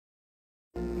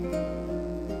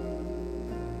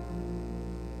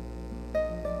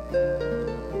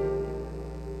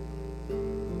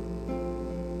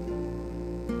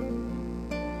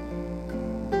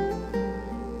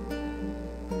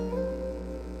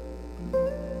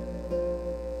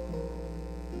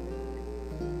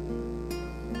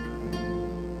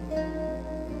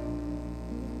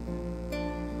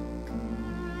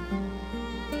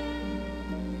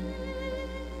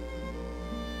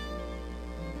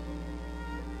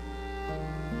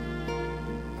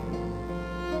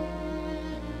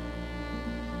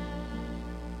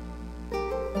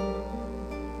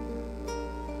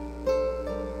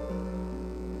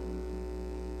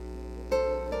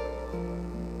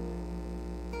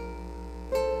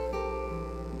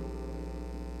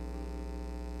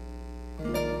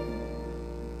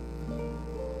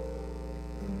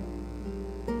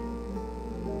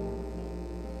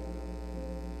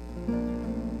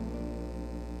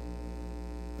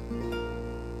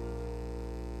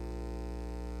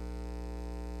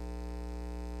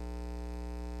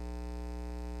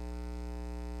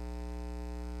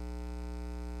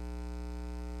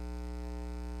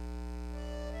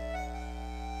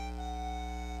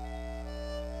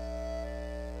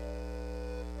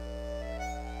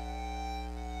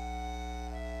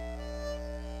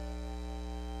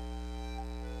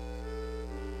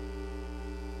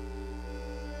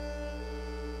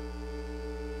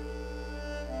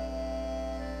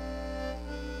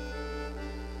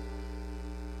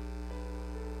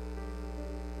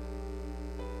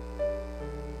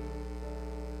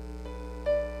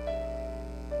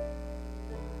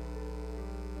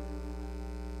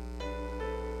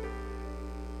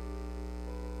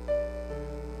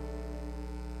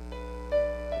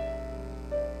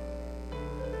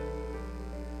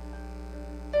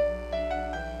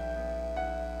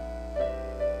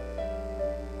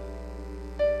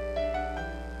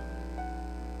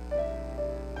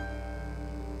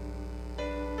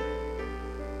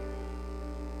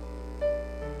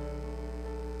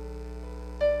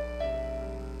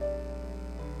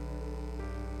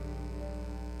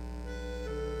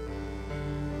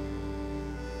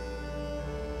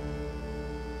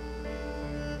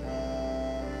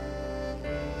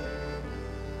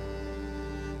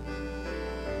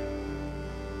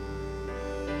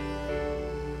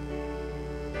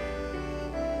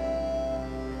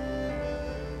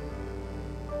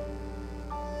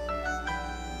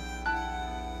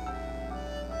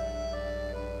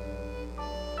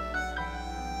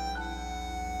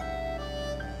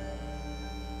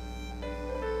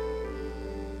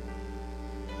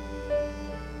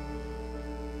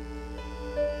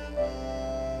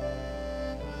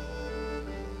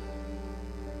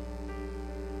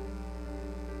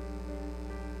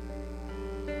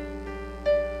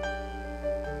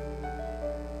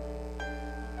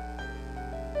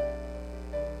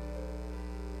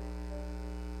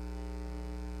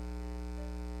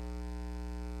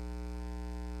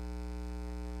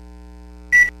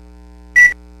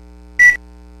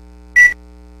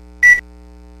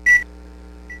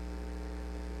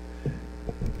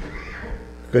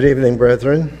Good evening,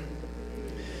 brethren.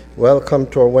 Welcome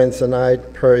to our Wednesday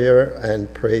night prayer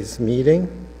and praise meeting.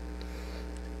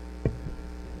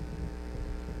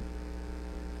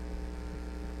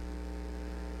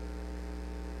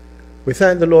 We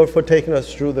thank the Lord for taking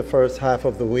us through the first half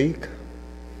of the week.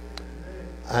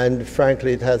 And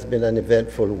frankly, it has been an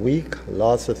eventful week.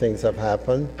 Lots of things have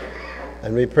happened.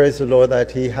 And we praise the Lord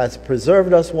that He has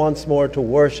preserved us once more to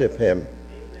worship Him.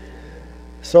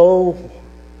 So,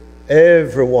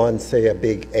 everyone say a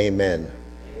big amen.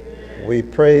 We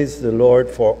praise the Lord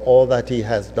for all that He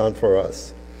has done for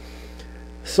us.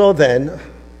 So then,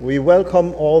 we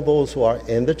welcome all those who are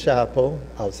in the chapel,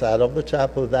 outside of the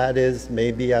chapel, that is,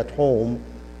 maybe at home,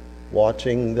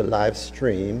 watching the live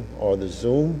stream or the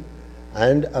Zoom,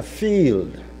 and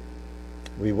afield.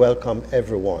 We welcome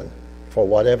everyone for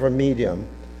whatever medium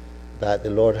that the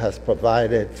Lord has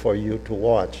provided for you to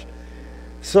watch.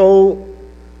 So,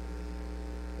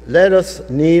 let us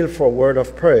kneel for a word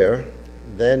of prayer,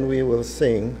 then we will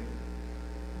sing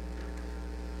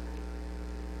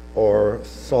or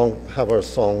have our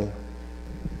song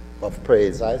of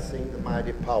praise. I sing the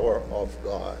mighty power of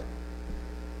God.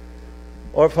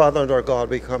 Our Father and our God,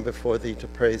 we come before Thee to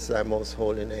praise Thy most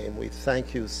holy name. We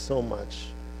thank You so much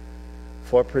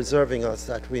for preserving us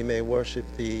that we may worship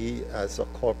Thee as a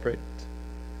corporate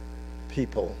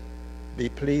people. Be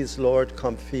pleased, Lord,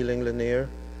 come feelingly near.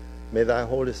 May Thy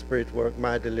Holy Spirit work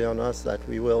mightily on us that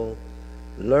we will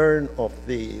learn of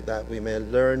Thee, that we may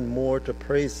learn more to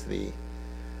praise Thee.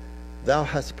 Thou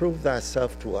hast proved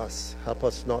Thyself to us. Help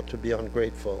us not to be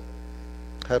ungrateful.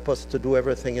 Help us to do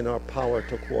everything in our power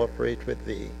to cooperate with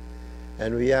Thee.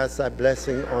 And we ask Thy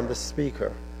blessing on the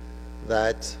speaker,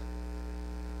 that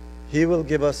he will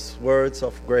give us words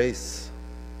of grace,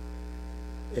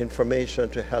 information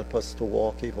to help us to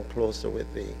walk even closer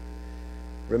with Thee.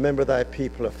 Remember Thy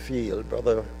people afield,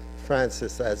 Brother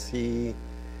Francis, as he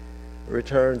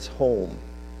returns home.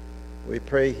 We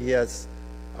pray he has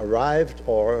arrived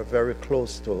or very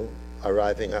close to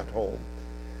arriving at home.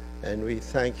 And we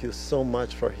thank You so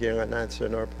much for hearing and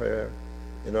answering our prayer.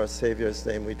 In our Savior's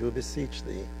name we do beseech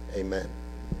Thee. Amen.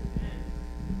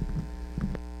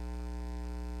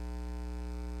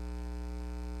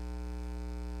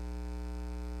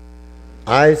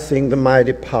 I sing the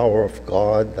mighty power of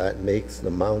God that makes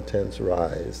the mountains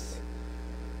rise.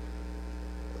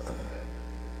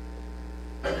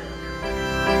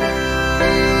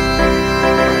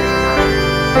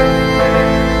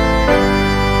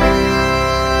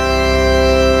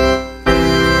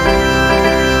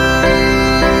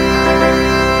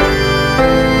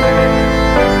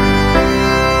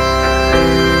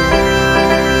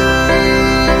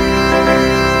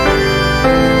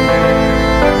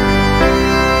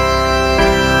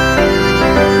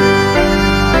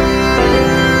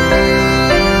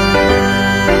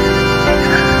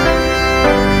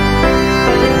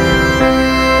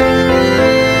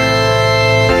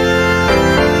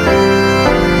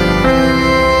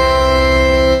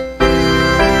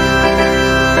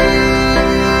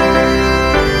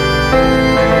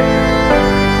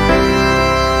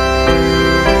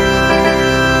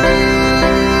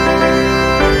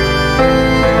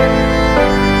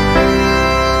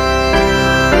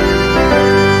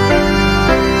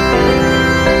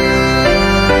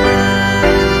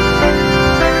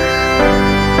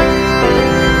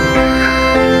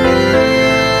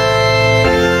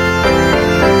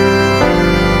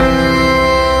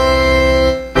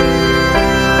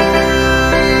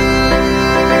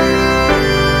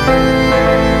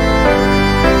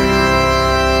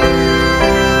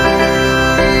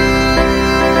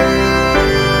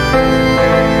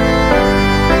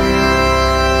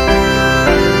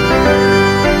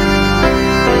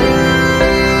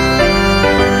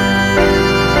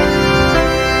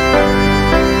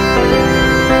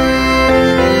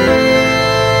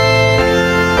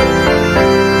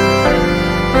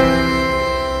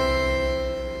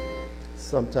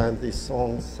 Sometimes these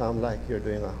songs sound like you're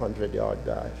doing a 100-yard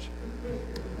dash.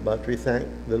 But we thank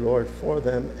the Lord for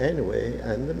them anyway,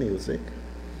 and the music.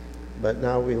 But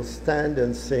now we'll stand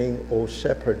and sing, O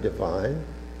Shepherd Divine.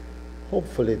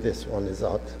 Hopefully this one is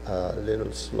at a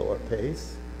little slower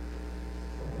pace.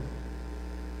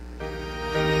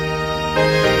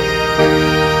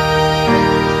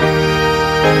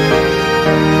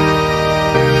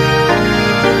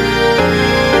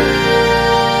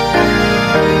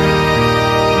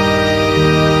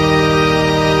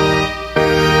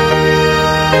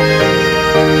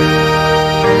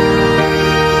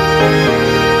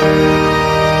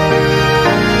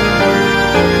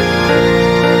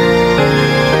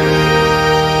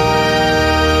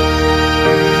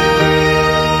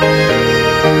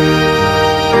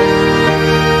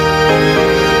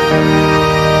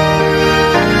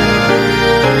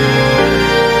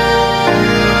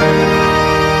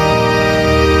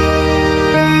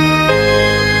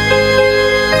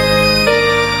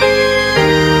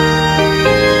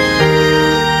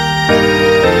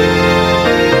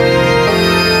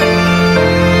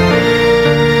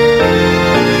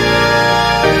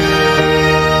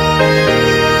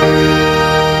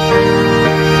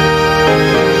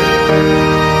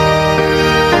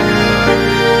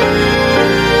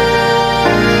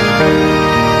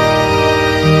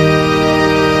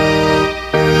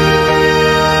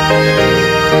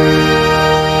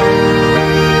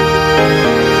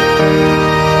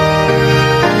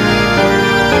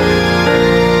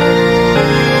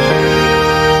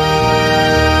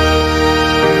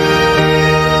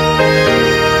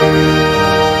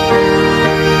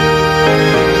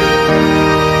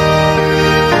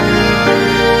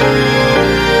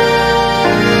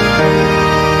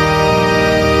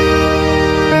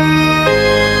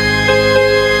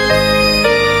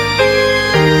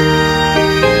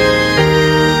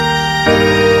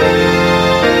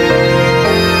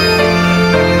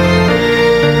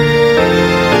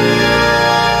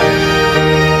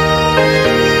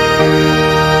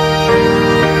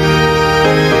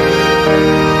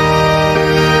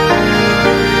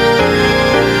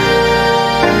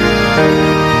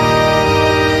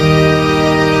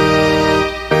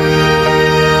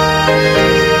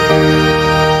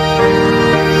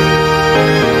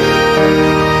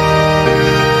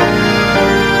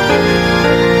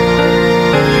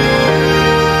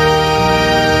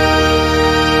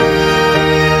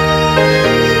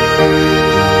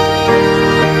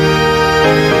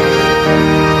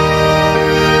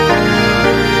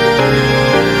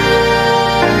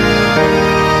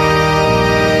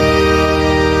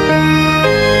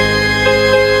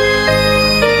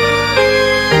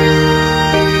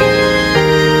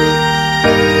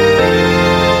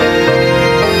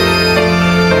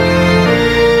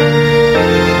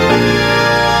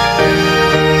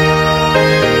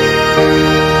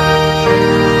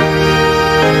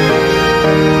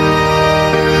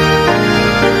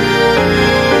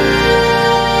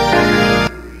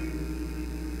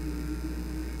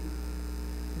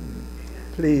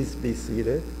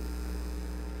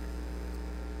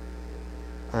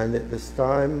 And at this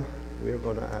time, we're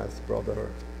going to ask Brother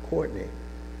Courtney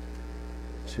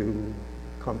to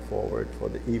come forward for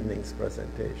the evening's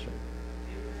presentation.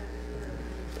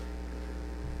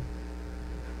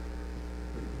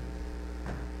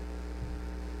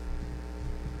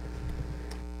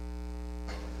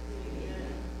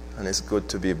 And it's good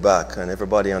to be back, and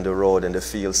everybody on the road and the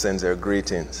field sends their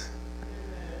greetings.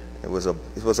 It was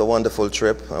a wonderful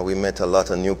trip, and we met a lot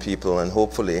of new people, and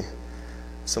hopefully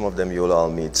some of them you'll all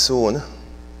meet soon.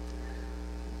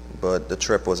 But the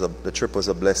trip was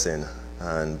a blessing,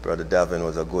 and Brother Davin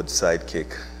was a good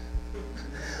sidekick.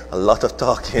 A lot of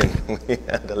talking, we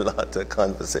had a lot of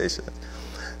conversation.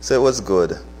 So it was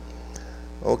good.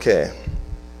 Okay,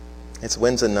 it's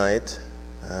Wednesday night,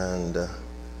 and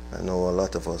I know a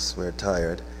lot of us were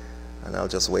tired, and I'll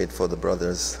just wait for the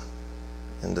brothers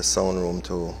in the sound room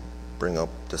to bring up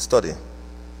the study.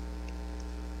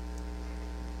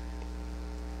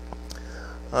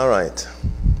 All right.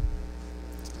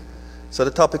 So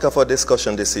the topic of our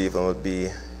discussion this evening will be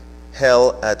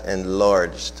hell at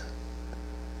Enlarged.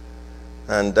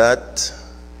 And that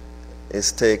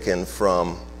is taken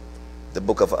from the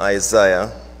book of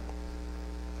Isaiah,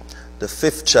 the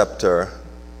 5th chapter,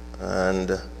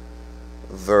 and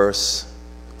verse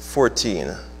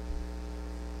 14.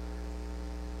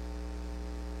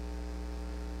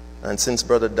 And since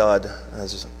Brother Dodd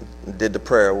did the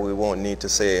prayer, we won't need to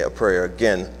say a prayer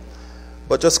again.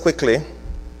 But just quickly,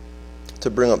 to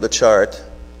bring up the chart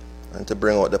and to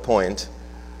bring out the point,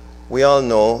 we all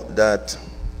know that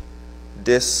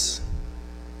this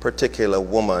particular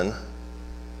woman,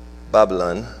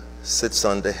 Babylon, sits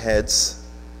on the heads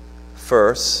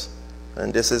first.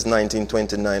 And this is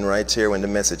 1929 right here when the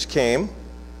message came.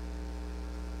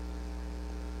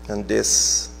 And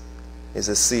this is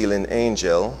a sealing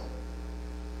angel.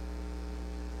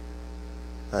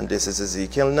 And this is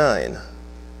Ezekiel 9.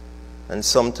 And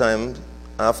sometime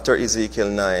after Ezekiel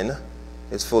 9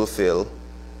 is fulfilled,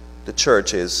 the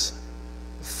churches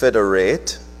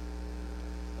federate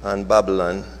and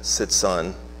Babylon sits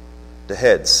on the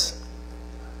heads.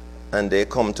 And they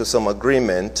come to some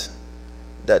agreement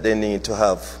that they need to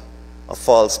have a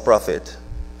false prophet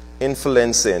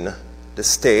influencing the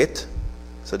state.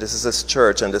 So this is this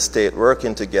church and the state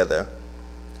working together,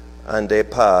 and they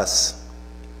pass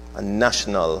a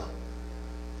national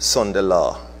Sunday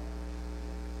law,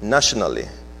 nationally.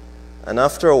 And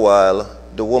after a while,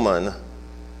 the woman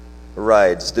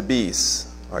rides the beast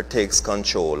or takes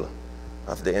control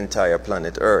of the entire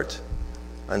planet Earth.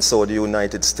 And so the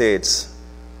United States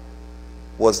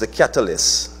was the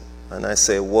catalyst. And I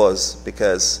say was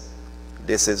because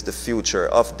this is the future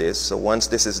of this. So once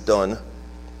this is done,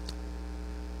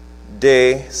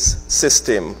 their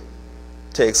system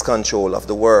takes control of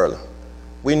the world.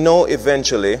 We know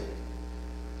eventually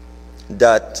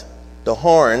that the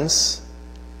horns,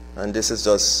 and this is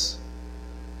just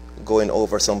going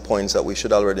over some points that we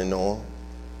should already know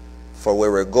for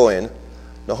where we're going,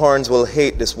 the horns will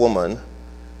hate this woman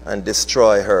and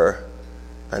destroy her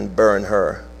and burn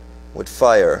her with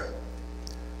fire.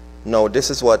 Now, this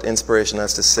is what Inspiration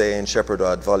has to say in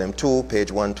Shepherdard, Volume 2,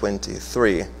 page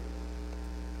 123.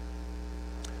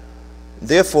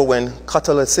 Therefore, when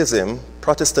Catholicism,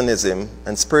 Protestantism,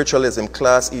 and spiritualism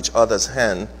clasp each other's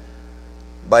hand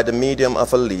by the medium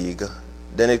of a league,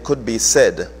 then it could be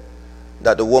said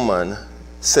that the woman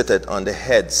sitteth on the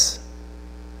heads.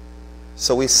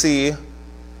 So we see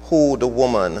who the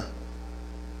woman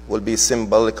will be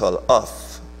symbolical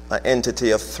of, an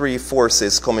entity of three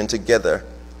forces coming together.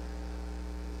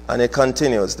 And it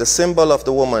continues, the symbol of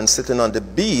the woman sitting on the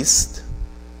beast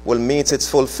will meet its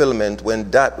fulfillment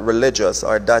when that religious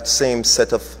or that same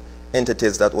set of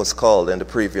entities that was called in the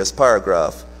previous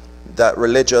paragraph, that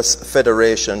religious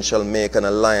federation shall make an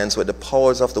alliance with the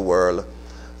powers of the world.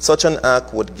 Such an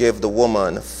act would give the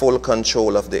woman full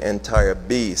control of the entire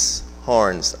beast,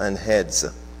 horns and heads.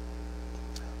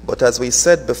 But as we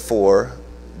said before,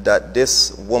 that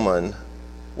this woman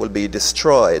will be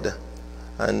destroyed,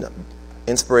 and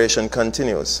Inspiration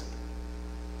continues.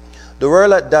 The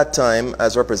world at that time,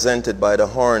 as represented by the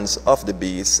horns of the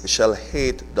beast, shall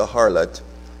hate the harlot,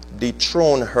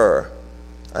 dethrone her,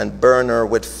 and burn her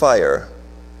with fire,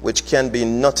 which can be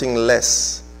nothing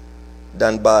less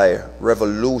than by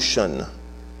revolution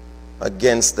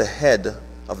against the head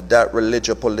of that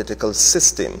religio-political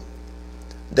system.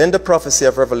 Then the prophecy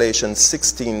of Revelation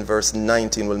 16 verse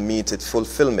 19 will meet its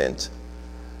fulfillment.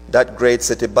 That great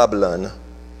city Babylon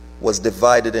was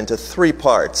divided into three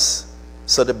parts.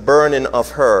 So the burning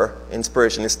of her,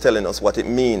 Inspiration is telling us what it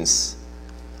means.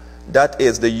 That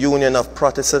is the union of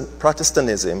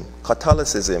Protestantism,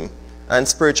 Catholicism, and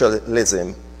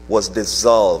spiritualism was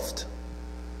dissolved.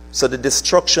 So the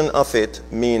destruction of it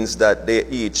means that they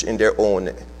each in their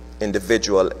own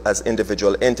individual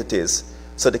entities.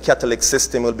 So the Catholic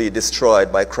system will be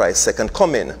destroyed by Christ's second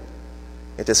coming.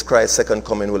 It is Christ's second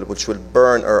coming which will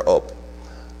burn her up.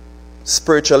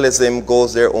 Spiritualism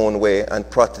goes their own way, and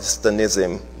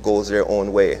Protestantism goes their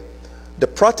own way. The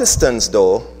Protestants,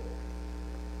 though,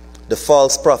 the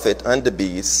false prophet and the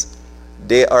beast,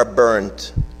 they are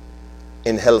burnt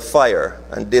in hellfire,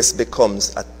 and this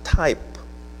becomes a type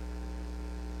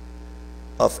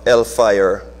of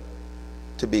hellfire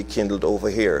to be kindled over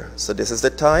here. So this is the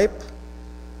type,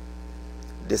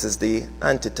 this is the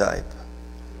antitype.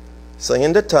 So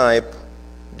in the type,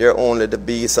 they're only the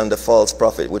beast and the false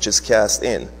prophet which is cast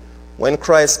in. When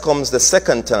Christ comes the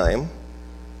second time,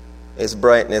 his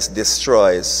brightness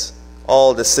destroys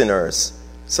all the sinners.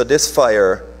 So this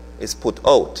fire is put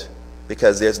out,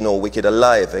 because there's no wicked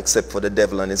alive except for the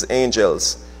devil and his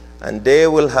angels. And they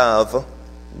will have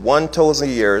 1,000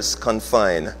 years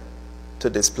confined to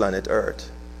this planet Earth.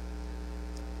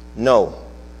 No,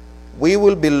 we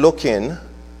will be looking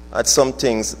at some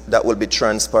things that will be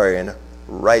transpiring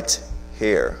right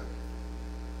here.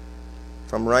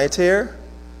 From right here,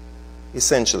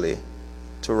 essentially,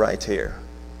 to right here.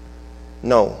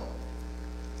 No,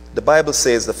 the Bible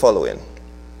says the following.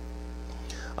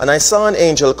 And I saw an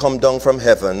angel come down from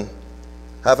heaven,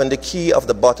 having the key of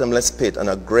the bottomless pit and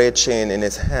a great chain in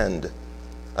his hand.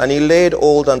 And he laid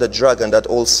hold on the dragon, that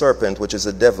old serpent, which is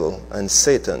the devil and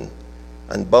Satan,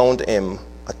 and bound him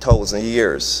 1,000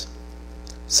 years.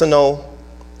 So now,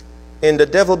 in the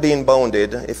devil being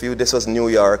bounded, if this was New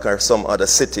York or some other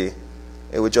city,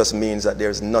 it would just mean that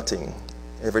there's nothing.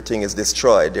 Everything is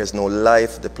destroyed. There's no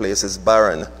life. The place is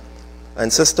barren.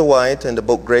 And Sister White, in the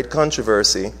book Great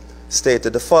Controversy,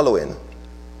 stated the following.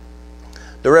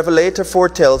 The Revelator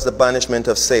foretells the banishment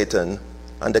of Satan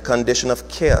and the condition of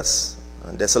chaos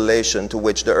and desolation to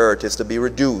which the earth is to be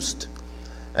reduced.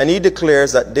 And he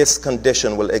declares that this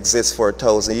condition will exist for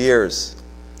 1,000 years.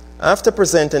 After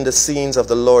presenting the scenes of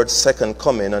the Lord's second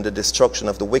coming and the destruction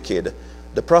of the wicked,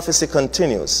 the prophecy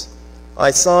continues.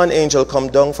 I saw an angel come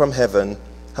down from heaven,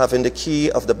 having the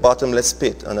key of the bottomless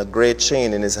pit and a great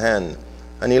chain in his hand.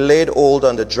 And he laid hold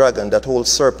on the dragon, that old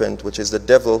serpent, which is the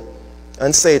devil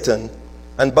and Satan,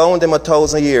 and bound him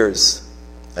 1,000 years,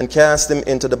 and cast him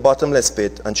into the bottomless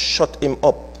pit, and shut him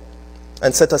up,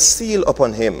 and set a seal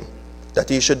upon him, that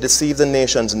he should deceive the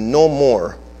nations no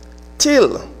more,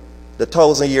 till the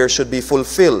 1,000 years should be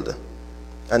fulfilled.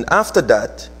 And after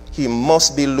that, he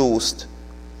must be loosed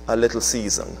a little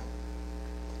season.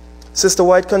 Sister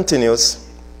White continues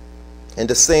in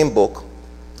the same book,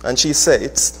 and she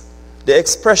says, the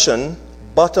expression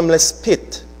bottomless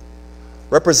pit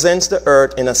represents the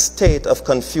earth in a state of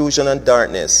confusion and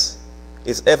darkness,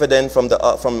 is evident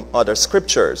from other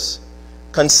scriptures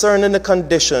concerning the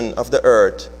condition of the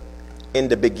earth in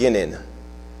the beginning.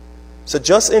 So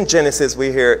just in Genesis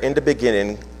we hear, in the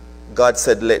beginning God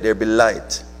said, let there be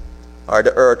light, or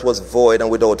the earth was void and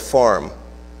without form,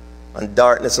 and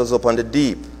darkness was upon the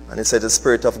deep, and it said the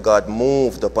Spirit of God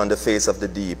moved upon the face of the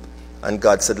deep, and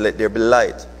God said, let there be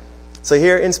light. So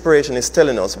here inspiration is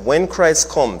telling us, when Christ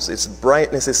comes, its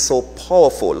brightness is so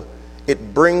powerful,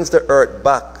 it brings the earth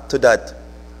back to that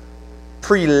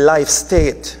pre-life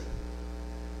state.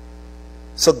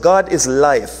 So God is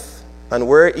life, and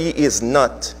where he is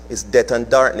not is death and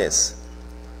darkness.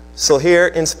 So here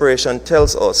inspiration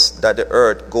tells us that the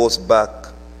earth goes back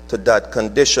to that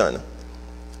condition.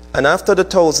 And after the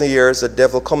 1,000 years, the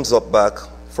devil comes up back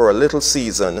for a little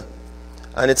season,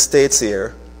 and it states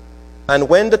here, and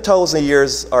when the 1,000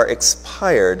 years are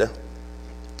expired,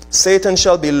 Satan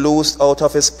shall be loosed out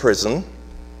of his prison,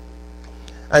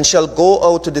 and shall go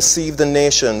out to deceive the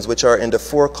nations which are in the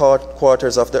four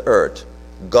quarters of the earth,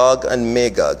 Gog and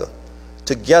Magog,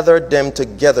 to gather them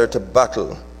together to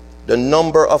battle, the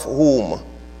number of whom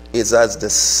is as the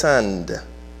sand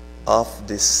of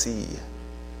the sea.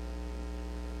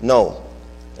 Now,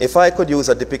 if I could use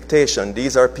a depiction,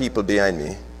 these are people behind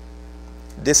me.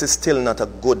 This is still not a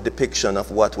good depiction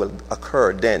of what will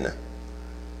occur then.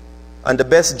 And the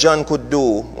best John could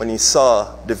do when he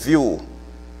saw the view,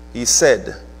 he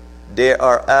said, they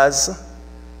are as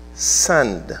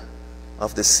sand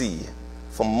of the sea,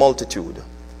 for multitude.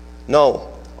 Now,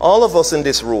 all of us in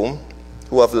this room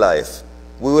who have life,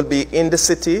 we will be in the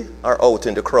city or out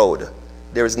in the crowd.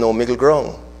 There is no middle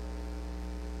ground.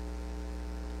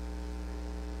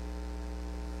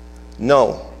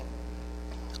 No.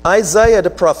 Isaiah the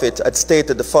prophet had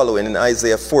stated the following in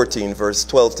Isaiah 14, verse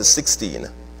 12 to 16.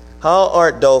 How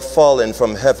art thou fallen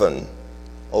from heaven,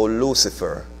 O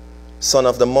Lucifer, son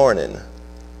of the morning?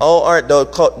 How art thou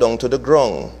cut down to the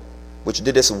ground, which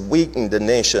didst weaken the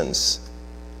nations?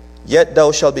 Yet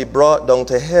thou shalt be brought down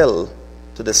to hell,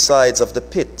 to the sides of the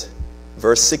pit.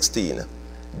 Verse 16.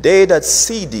 They that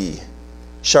see thee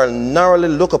shall narrowly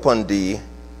look upon thee,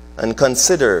 and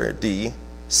consider thee,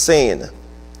 saying,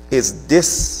 Is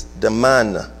this the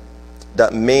man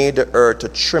that made the earth to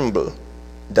tremble,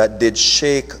 that did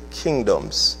shake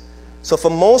kingdoms? So for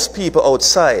most people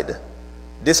outside,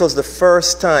 this was the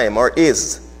first time, or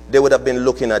is, they would have been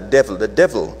looking at the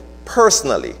devil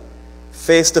personally,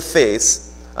 face to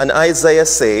face. And Isaiah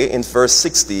say in verse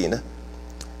 16,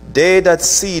 They that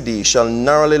see thee shall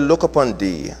narrowly look upon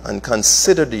thee, and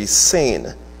consider thee,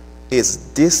 saying,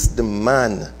 Is this the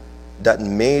man that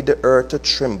made the earth to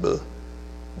tremble,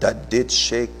 that did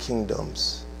shake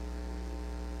kingdoms?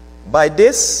 By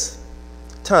this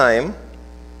time,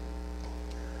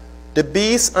 the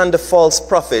beast and the false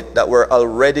prophet that were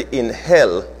already in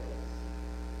hell,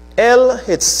 hell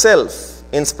itself,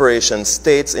 inspiration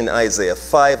states in Isaiah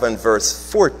 5 and verse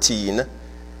 14,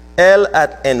 hell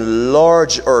had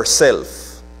enlarged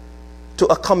herself to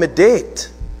accommodate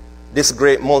this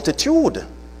great multitude,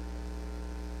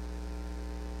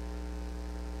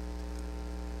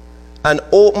 and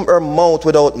opened her mouth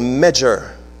without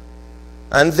measure,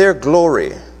 and their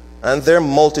glory, and their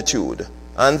multitude,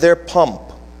 and their pomp,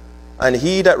 and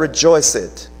he that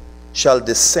rejoiceth shall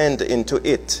descend into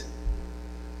it.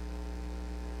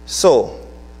 So,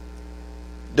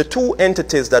 the two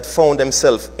entities that found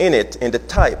themselves in it, in the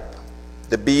type,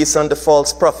 the beast and the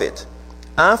false prophet,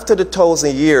 after the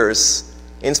 1,000 years,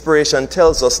 inspiration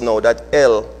tells us now that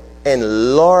hell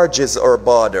enlarges our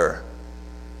border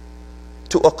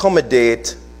to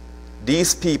accommodate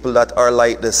these people that are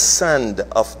like the sand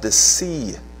of the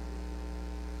sea.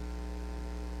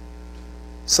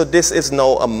 So this is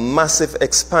now a massive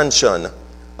expansion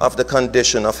of the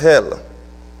condition of hell.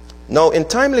 Now in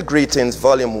Timely Greetings,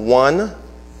 volume 1,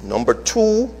 number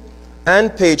 2,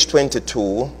 and page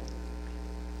 22,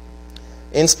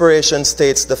 inspiration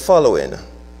states the following: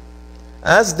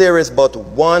 As there is but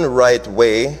one right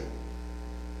way,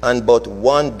 and but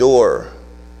one door,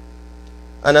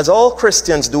 and as all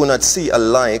Christians do not see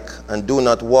alike and do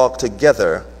not walk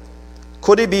together,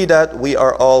 could it be that we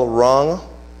are all wrong,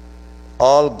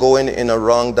 all going in a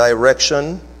wrong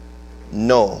direction?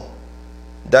 No,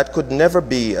 that could never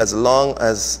be, as long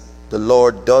as the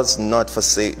Lord does not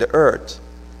forsake the earth.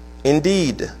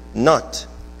 Indeed, not.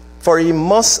 For he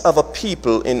must have a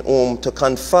people in whom to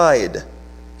confide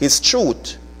his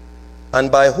truth,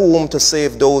 and by whom to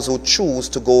save those who choose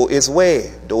to go his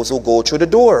way, those who go through the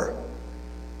door.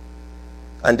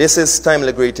 And this is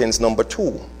Timely Greetings number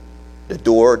 2. The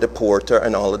door, the porter,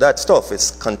 and all of that stuff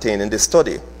is contained in this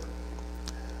study.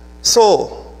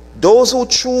 So, those who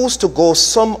choose to go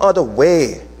some other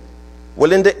way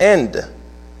will in the end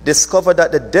discover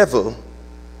that the devil,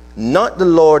 not the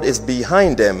Lord, is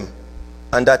behind them,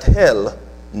 and that hell,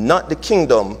 not the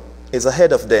kingdom, is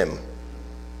ahead of them.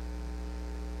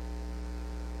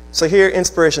 So here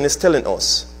inspiration is telling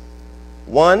us,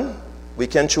 1, we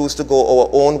can choose to go our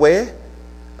own way,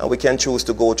 and we can choose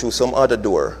to go through some other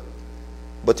door.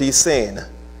 But he's saying,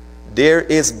 there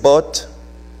is but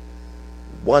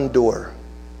one door,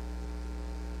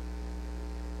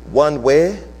 one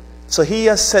way. So he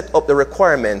has set up the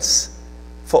requirements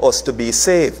for us to be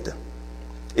saved.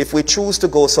 If we choose to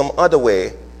go some other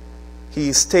way, he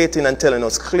is stating and telling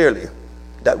us clearly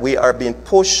that we are being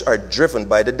pushed or driven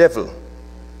by the devil.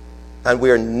 And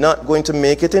we are not going to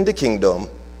make it in the kingdom,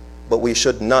 but we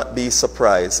should not be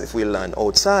surprised if we land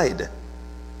outside.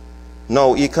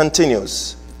 Now he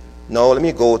continues. Now let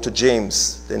me go to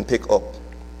James, then pick up.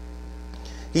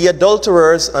 Ye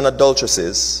adulterers and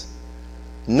adulteresses,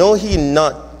 know ye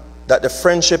not that the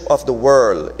friendship of the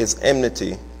world is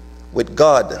enmity with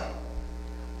God?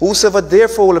 Whosoever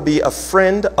therefore will be a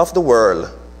friend of the world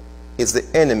is the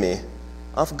enemy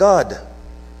of God.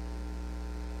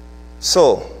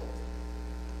 So,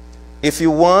 if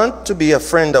you want to be a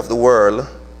friend of the world,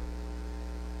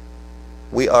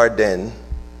 we are then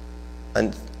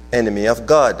an enemy of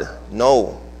God.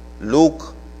 No,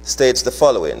 Luke states the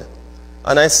following: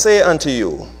 And I say unto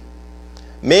you,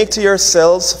 make to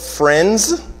yourselves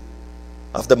friends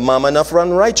of the mammon of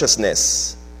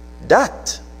unrighteousness,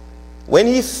 that when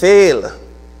ye fail,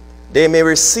 they may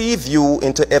receive you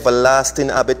into everlasting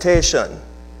habitation.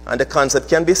 And the concept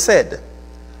can be said: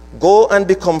 go and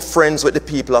become friends with the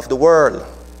people of the world.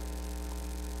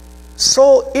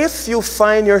 So if you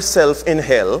find yourself in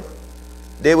hell,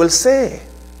 they will say,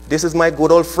 this is my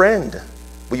good old friend.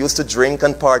 We used to drink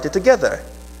and party together.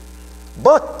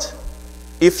 But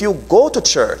if you go to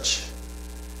church,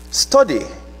 study,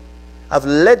 have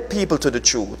led people to the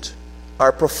truth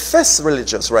or profess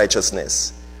religious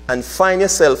righteousness and find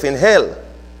yourself in hell,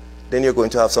 then you're going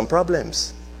to have some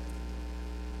problems.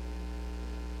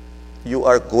 You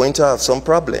are going to have some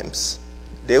problems.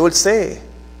 They will say,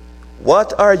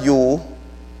 what are you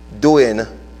doing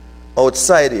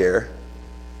outside here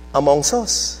amongst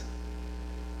us?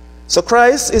 So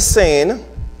Christ is saying,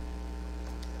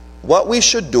 what we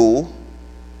should do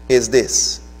is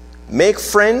this: make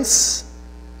friends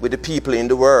with the people in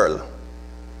the world.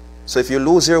 So if you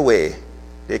lose your way,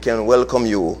 they can welcome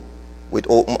you with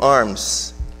open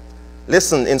arms.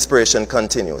 Listen, inspiration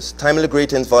continues. Timely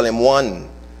Greetings, Volume 1,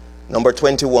 number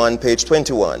 21, page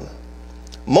 21.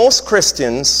 Most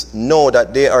Christians know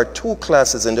that there are two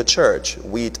classes in the church,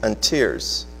 wheat and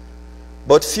tares.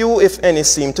 But few, if any,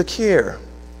 seem to care.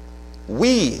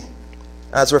 We,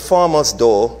 as reformers,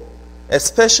 though,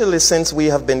 especially since we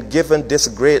have been given this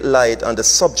great light on the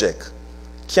subject,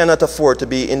 cannot afford to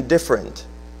be indifferent.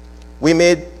 We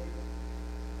may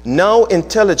now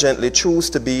intelligently choose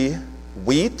to be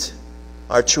wheat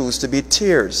or choose to be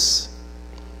tares.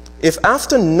 If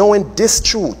after knowing this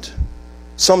truth,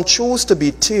 some choose to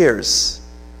be tares,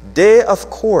 they, of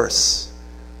course,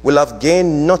 will have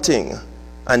gained nothing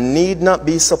and need not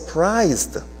be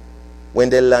surprised when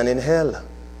they land in hell.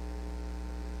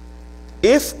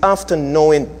 If after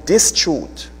knowing this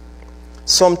truth,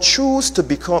 some choose to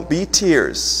be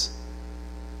tares,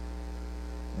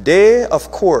 they,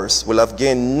 of course, will have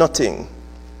gained nothing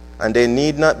and they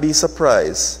need not be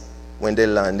surprised when they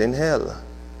land in hell.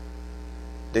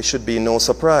 There should be no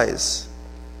surprise.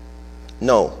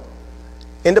 No.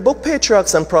 In the book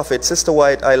Patriarchs and Prophets, Sister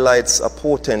White highlights a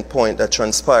potent point that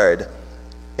transpired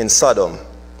in Sodom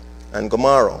and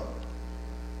Gomorrah.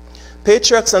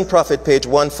 Patriarchs and Prophet, page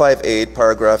 158,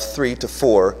 paragraph 3 to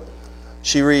 4,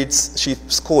 she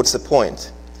quotes the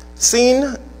point.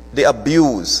 Seeing the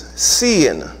abuse,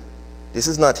 seeing, this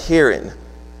is not hearing,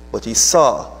 but he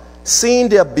saw, seeing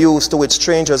the abuse to which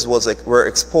strangers were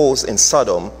exposed in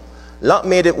Sodom, Lot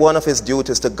made it one of his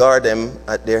duties to guard them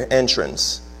at their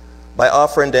entrance by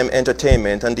offering them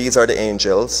entertainment, and these are the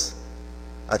angels,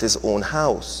 at his own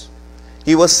house.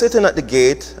 He was sitting at the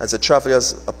gate as the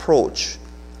travelers approached,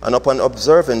 and upon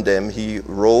observing them, he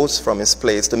rose from his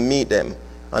place to meet them,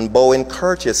 and bowing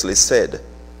courteously said,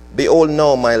 Behold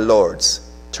now, my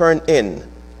lords, turn in,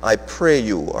 I pray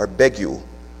you, or beg you,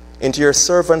 into your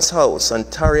servant's house,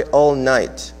 and tarry all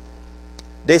night.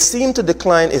 They seemed to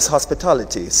decline his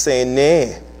hospitality, saying,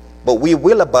 Nay, but we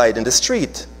will abide in the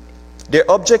street. Their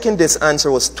object in this answer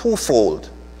was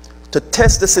twofold: to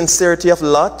test the sincerity of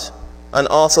Lot, and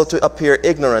also to appear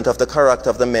ignorant of the character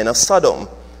of the men of Sodom,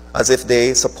 as if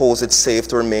they supposed it safe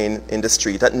to remain in the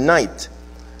street at night.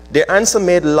 Their answer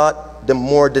made Lot the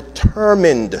more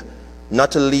determined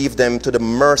not to leave them to the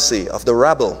mercy of the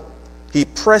rabble. He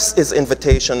pressed his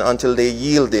invitation until they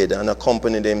yielded and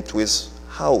accompanied him to his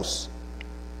house.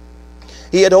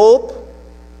 He had hoped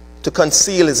to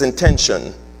conceal his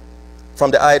intention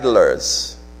from the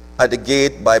idlers at the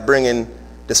gate by bringing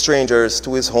the strangers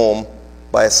to his home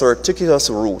by a circuitous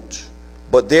route.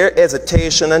 But their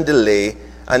hesitation and delay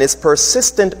and his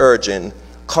persistent urging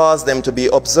caused them to be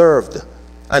observed.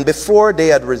 And before they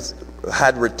had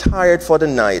retired for the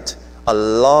night, a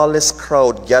lawless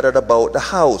crowd gathered about the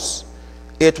house.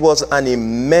 It was an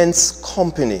immense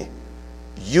company,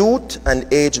 youth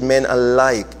and aged men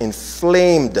alike,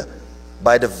 inflamed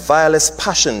by the vilest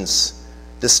passions.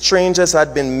 The strangers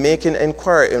had been making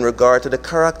inquiry in regard to the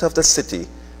character of the city,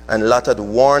 and Lot had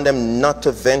warned them not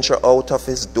to venture out of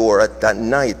his door at that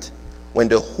night, when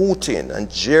the hooting and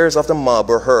jeers of the mob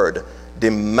were heard,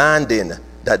 demanding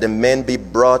that the men be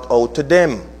brought out to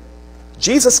them.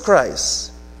 Jesus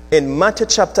Christ, in Matthew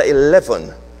chapter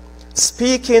 11,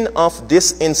 speaking of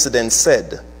this incident,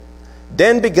 said,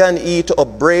 Then began he to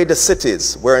upbraid the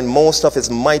cities wherein most of his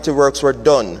mighty works were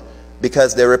done,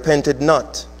 because they repented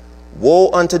not.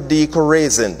 Woe unto thee,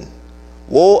 Chorazin!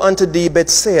 Woe unto thee,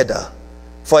 Bethsaida!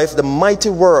 For if the mighty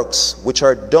works which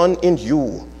are done in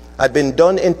you had been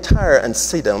done in Tyre and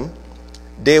Sidon,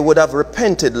 they would have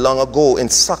repented long ago in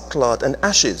sackcloth and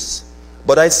ashes.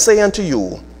 But I say unto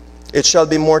you, it shall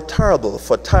be more terrible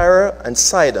for Tyre and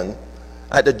Sidon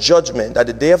at the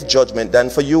day of judgment, than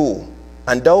for you.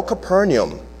 And thou,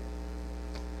 Capernaum,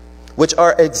 which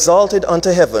are exalted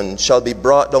unto heaven, shall be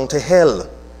brought down to hell.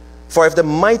 For if the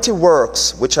mighty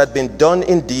works which had been done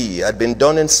in thee had been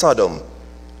done in Sodom,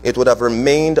 it would have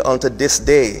remained unto this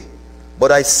day.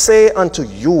 But I say unto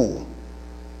you,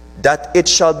 that it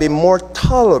shall be more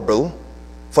tolerable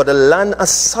for the land of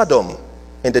Sodom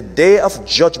in the day of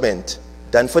judgment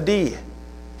than for thee.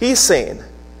 He's saying,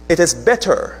 it is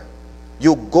better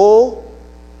you go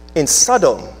in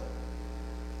Sodom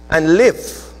and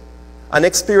live and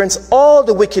experience all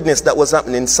the wickedness that was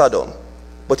happening in Sodom.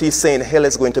 But he's saying hell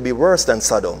is going to be worse than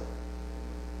Sodom.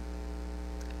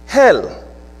 Hell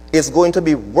is going to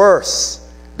be worse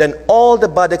than all the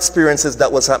bad experiences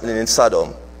that was happening in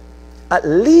Sodom. At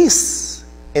least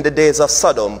in the days of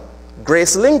Sodom,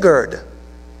 grace lingered.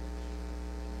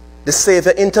 The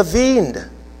Savior intervened.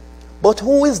 But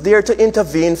who is there to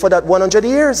intervene for that 100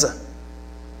 years?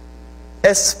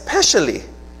 Especially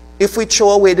if we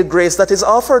throw away the grace that is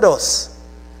offered us.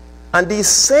 And these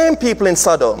same people in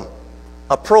Sodom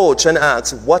approach and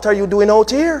ask, what are you doing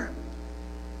out here?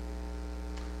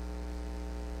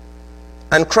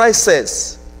 And Christ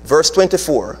says, verse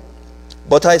 24,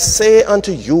 but I say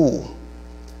unto you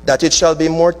that it shall be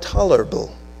more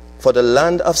tolerable for the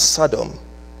land of Sodom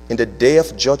in the day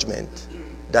of judgment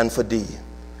than for thee.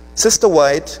 Sister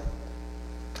White,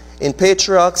 in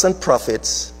Patriarchs and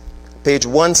Prophets, page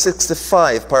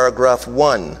 165, paragraph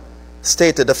 1,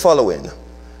 stated the following: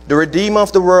 the Redeemer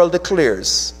of the world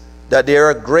declares that there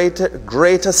are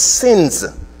greater sins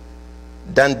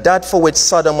than that for which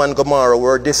Sodom and Gomorrah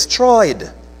were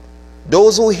destroyed.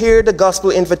 Those who hear the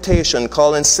gospel invitation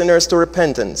calling sinners to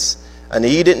repentance and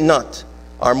heed it not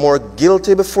are more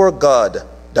guilty before God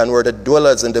than were the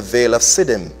dwellers in the vale of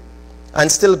Siddim.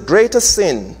 And still greater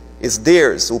sin is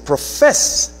theirs who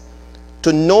profess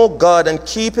to know God and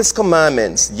keep his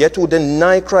commandments, yet who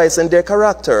deny Christ in their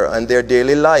character and their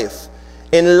daily life.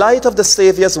 In light of the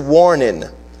Savior's warning,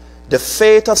 the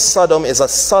fate of Sodom is a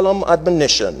solemn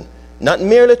admonition, not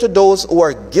merely to those who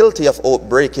are guilty of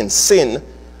outbreaking sin,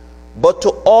 but to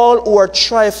all who are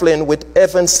trifling with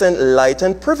heaven-sent light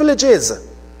and privileges.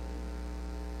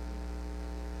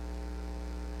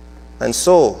 And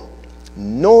so,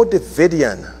 no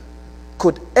Davidian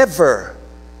could ever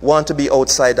want to be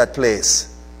outside that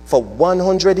place for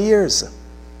 100 years.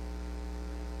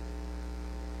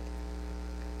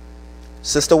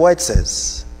 Sister White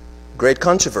says, great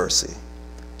controversy.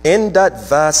 In that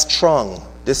vast throng,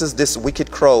 this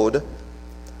wicked crowd,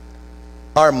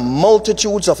 are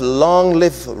multitudes of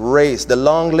long-lived race, the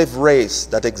long-lived race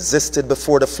that existed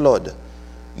before the flood.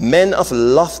 Men of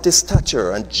lofty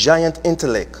stature and giant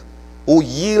intellect, who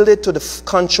yielded to the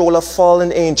control of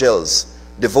fallen angels,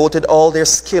 devoted all their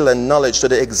skill and knowledge to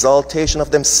the exaltation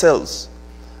of themselves.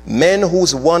 Men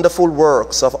whose wonderful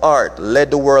works of art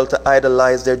led the world to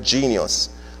idolize their genius,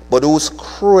 but whose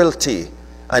cruelty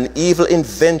and evil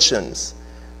inventions,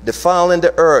 defiling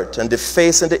the earth and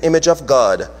defacing the image of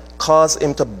God, caused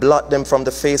him to blot them from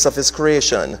the face of his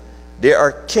creation. There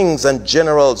are kings and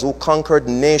generals who conquered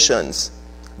nations,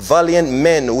 valiant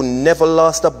men who never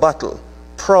lost a battle,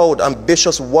 proud,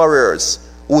 ambitious warriors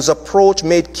whose approach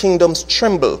made kingdoms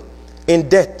tremble. In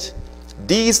death,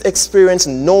 these experience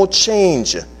no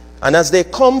change, and as they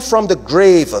come from the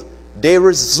grave, they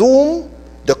resume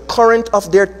the current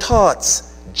of their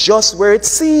thoughts just where it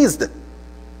ceased.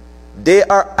 They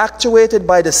are actuated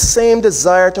by the same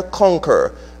desire to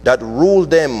conquer that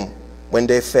ruled them when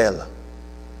they fell.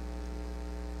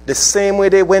 The same way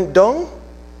they went down,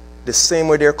 the same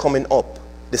way they're coming up.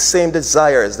 The same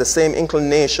desires, the same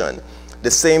inclination,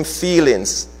 the same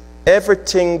feelings,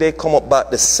 everything they come up back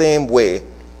the same way.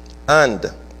 And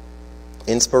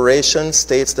inspiration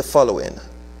states the following: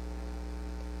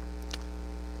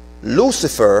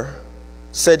 Lucifer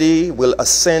said he will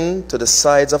ascend to the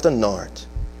sides of the north.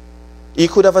 He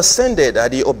could have ascended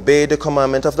had he obeyed the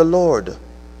commandment of the Lord.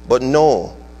 But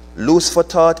no, Lucifer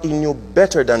thought he knew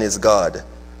better than his God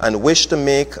and wished to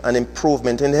make an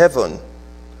improvement in heaven.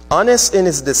 Honest in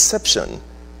his deception,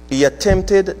 he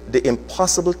attempted the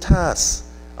impossible task.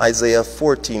 Isaiah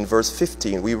 14 verse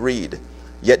 15 we read,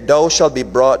 "Yet thou shalt be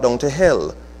brought down to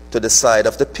hell, to the side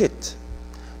of the pit."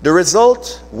 The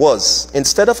result was,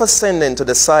 instead of ascending to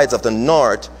the sides of the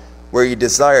north, where he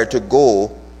desired to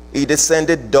go, he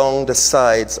descended down the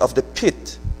sides of the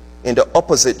pit in the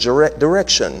opposite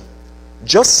direction.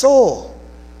 Just so,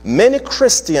 many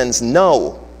Christians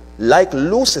now, like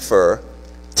Lucifer,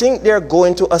 think they're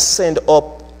going to ascend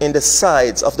up in the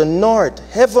sides of the north,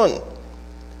 heaven,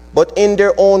 but in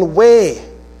their own way,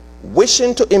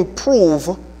 wishing to improve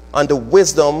on the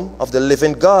wisdom of the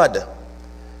living God.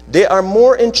 They are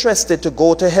more interested to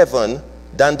go to heaven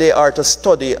than they are to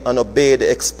study and obey the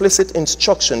explicit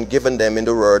instruction given them in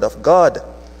the Word of God.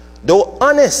 Though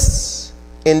honest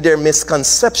in their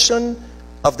misconception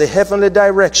of the heavenly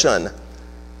direction,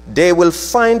 they will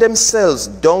find themselves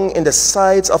down in the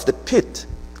sides of the pit,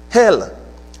 hell.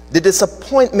 The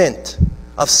disappointment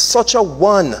of such a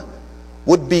one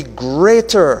would be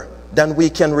greater than we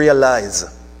can realize.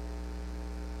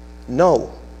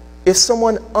 No, if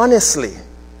someone honestly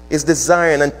is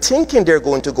desiring and thinking they're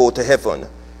going to go to heaven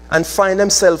and find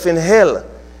themselves in hell.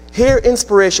 Here,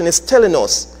 inspiration is telling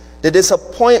us the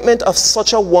disappointment of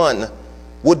such a one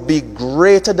would be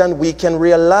greater than we can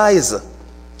realize.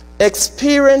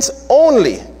 Experience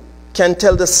only can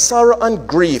tell the sorrow and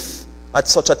grief at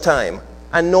such a time,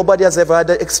 and nobody has ever had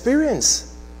that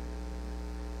experience.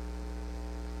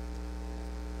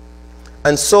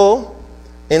 And so,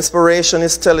 inspiration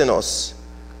is telling us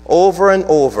over and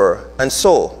over, and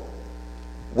so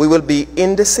we will be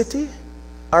in the city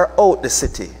or out the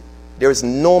city. There is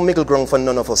no middle ground for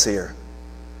none of us here.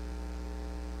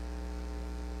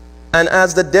 And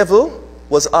as the devil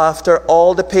was after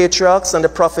all the patriarchs and the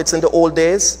prophets in the old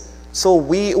days, so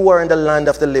we who are in the land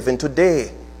of the living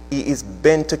today, he is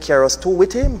bent to carry us too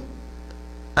with him.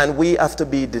 And we have to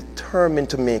be determined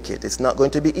to make it. It's not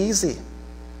going to be easy.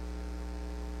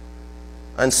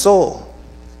 And so,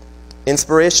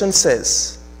 inspiration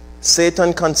says,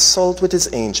 Satan consult with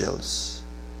his angels,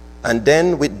 and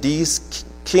then with these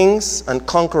kings and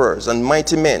conquerors and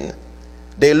mighty men,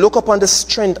 they look upon the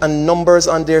strength and numbers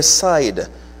on their side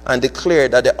and declare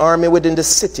that the army within the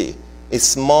city is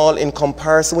small in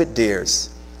comparison with theirs,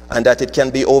 and that it can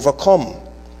be overcome.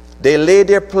 They lay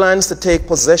their plans to take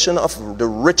possession of the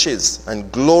riches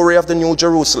and glory of the New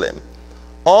Jerusalem.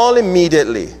 All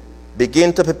immediately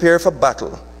begin to prepare for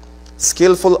battle.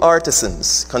 Skillful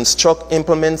artisans construct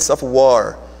implements of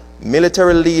war.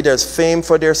 Military leaders famed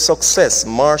for their success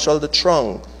marshal the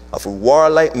throng of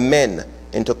warlike men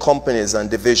into companies and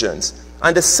divisions.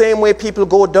 And the same way people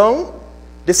go down,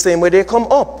 the same way they come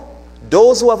up.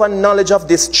 Those who have a knowledge of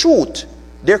this truth,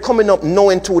 they're coming up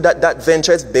knowing too that that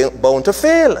venture is bound to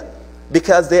fail,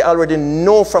 because they already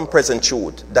know from present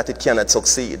truth that it cannot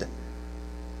succeed.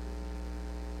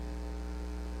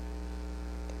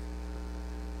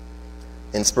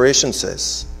 Inspiration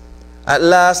says, at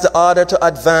last the order to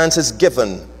advance is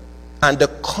given, and the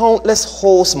countless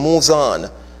host moves on.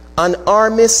 An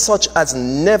army such as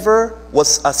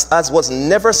was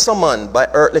never summoned by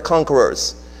earthly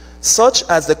conquerors, such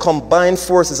as the combined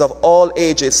forces of all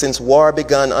ages since war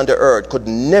began on the earth could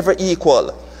never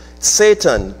equal.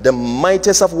 Satan, the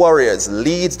mightiest of warriors,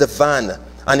 leads the van,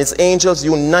 and his angels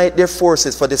unite their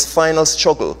forces for this final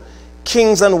struggle.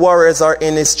 Kings and warriors are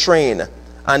in his train,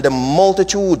 and the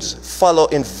multitudes follow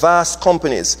in vast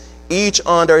companies, each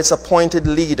under its appointed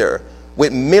leader.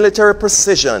 With military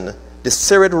precision, the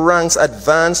serried ranks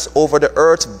advance over the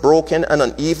earth's broken and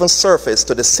uneven surface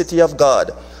to the city of God.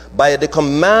 By the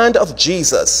command of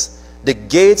Jesus, the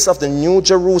gates of the New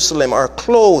Jerusalem are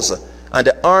closed, and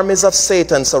the armies of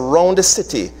Satan surround the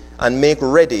city and make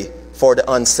ready for the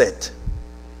onset.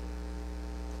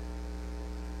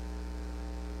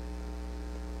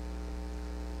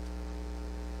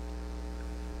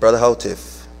 Brother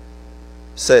Houtif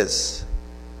says,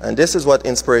 and this is what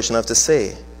inspiration have to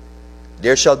say,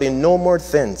 there shall be no more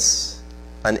thence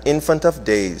an infant of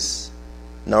days,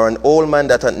 nor an old man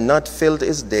that hath not filled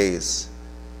his days.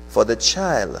 For the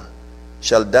child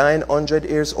shall die 100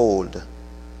 years old,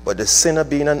 but the sinner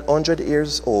being 100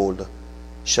 years old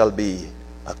shall be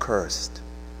accursed.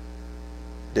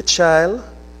 The child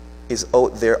is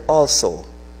out there also,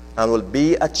 and will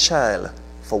be a child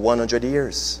for 100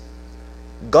 years.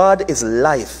 God is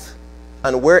life,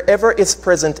 and wherever his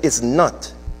presence is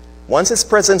not, once his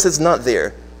presence is not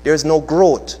there, there is no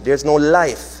growth, there is no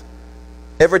life.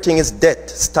 Everything is death,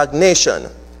 stagnation.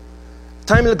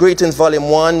 Timely Greetings, Volume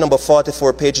 1, number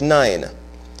 44, page 9.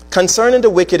 Concerning the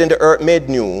wicked in the earth made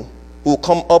new, who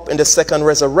come up in the second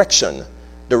resurrection,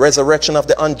 the resurrection of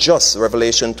the unjust,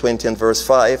 Revelation 20 and verse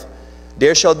 5,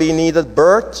 there shall be neither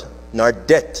birth nor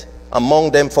death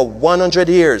among them for 100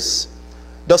 years.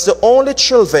 Thus the only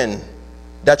children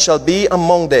that shall be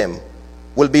among them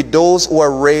will be those who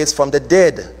are raised from the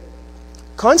dead.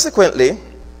 Consequently,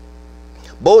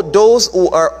 both those who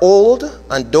are old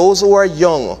and those who are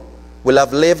young will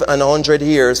have lived 100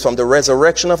 years from the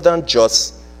resurrection of the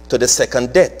unjust to the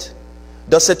second death.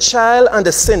 Thus a child and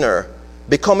a sinner,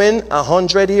 becoming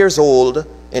 100 years old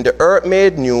in the earth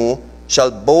made new,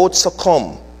 shall both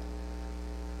succumb.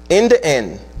 In the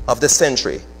end of the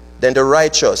century, then the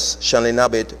righteous shall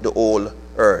inhabit the whole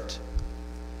earth.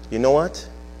 You know what?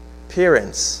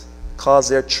 Parents cause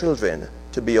their children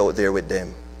to be out there with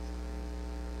them.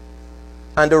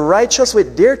 And the righteous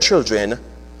with their children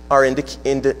are in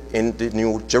the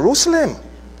New Jerusalem.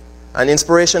 And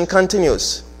inspiration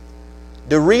continues.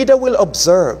 The reader will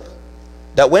observe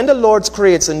that when the Lord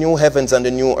creates the new heavens and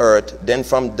the new earth, then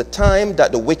from the time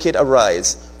that the wicked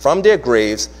arise from their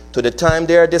graves to the time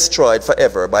they are destroyed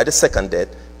forever by the second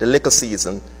death, the little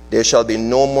season, there shall be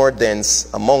no more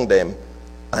thence among them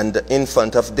and the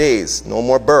infant of days, no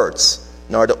more births,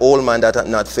 nor the old man that hath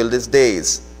not filled his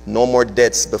days, no more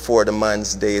deaths before the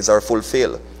man's days are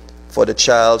fulfilled. For the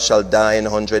child shall die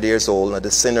 100 years old, and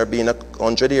the sinner being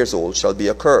 100 years old shall be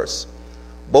accursed.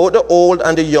 Both the old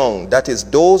and the young, that is,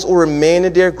 those who remain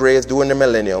in their graves during the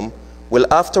millennium, will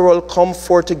after all come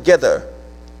forth together,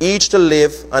 each to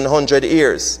live 100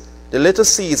 years. The little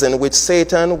season which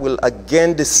Satan will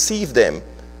again deceive them,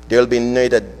 there will be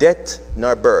neither death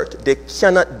nor birth. They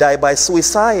cannot die by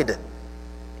suicide.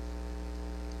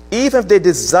 Even if they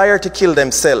desire to kill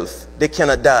themselves, they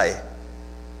cannot die.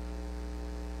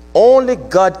 Only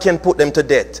God can put them to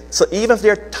death. So even if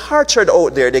they're tortured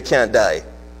out there, they can't die.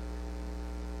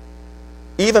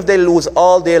 Even if they lose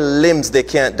all their limbs, they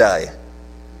can't die.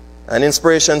 And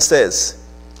inspiration says,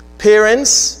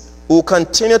 parents who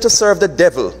continue to serve the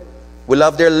devil will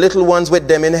have their little ones with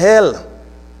them in hell.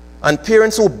 And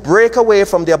parents who break away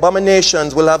from the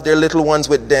abominations will have their little ones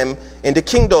with them in the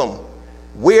kingdom.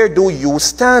 Where do you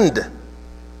stand?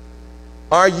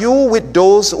 Are you with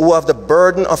those who have the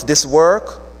burden of this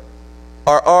work,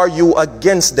 or are you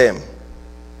against them?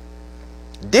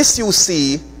 This, you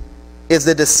see, is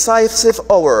the decisive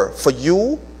hour for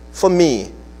you, for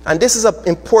me. And this is an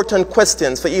important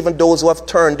question for even those who have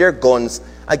turned their guns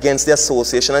against the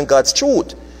association and God's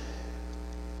truth.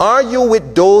 Are you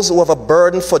with those who have a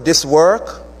burden for this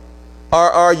work,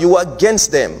 or are you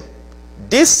against them?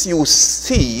 This, you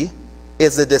see,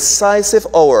 is the decisive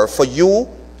hour for you,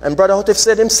 and Brother Hotif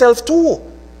said himself too,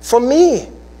 for me.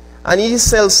 And he's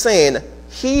still saying,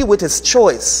 he with his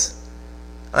choice.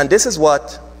 And this is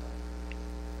what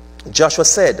Joshua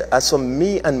said, as for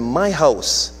me and my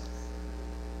house.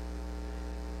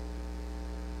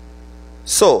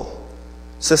 So,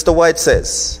 Sister White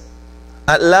says,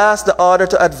 at last the order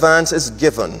to advance is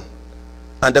given,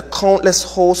 and the countless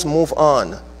hosts move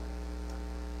on.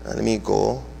 And let me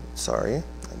go, sorry,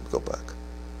 let me go back.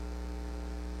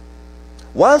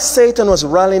 While Satan was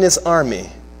rallying his army,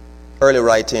 early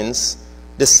writings,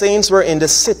 the saints were in the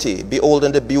city,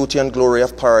 beholding the beauty and glory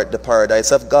of the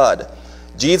paradise of God.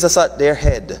 Jesus at their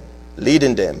head,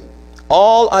 leading them.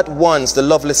 All at once the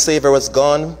lovely Savior was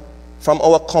gone from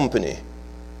our company.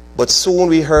 But soon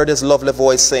we heard his lovely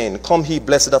voice saying, come ye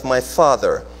blessed of my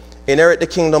Father, inherit the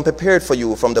kingdom prepared for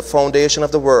you from the foundation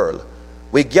of the world.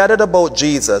 We gathered about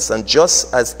Jesus, and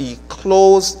just as he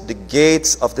closed the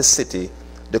gates of the city,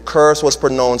 the curse was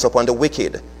pronounced upon the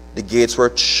wicked. The gates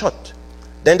were shut.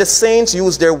 Then the saints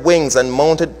used their wings and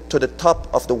mounted to the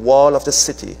top of the wall of the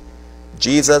city.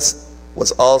 Jesus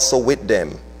was also with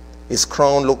them. His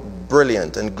crown looked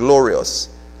brilliant and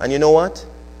glorious. And you know what?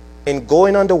 In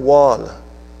going on the wall,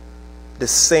 the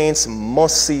saints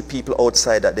must see people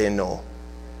outside that they know.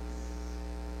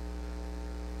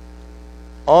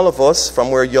 All of us,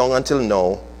 from we're young until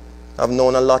now, have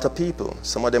known a lot of people.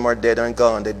 Some of them are dead and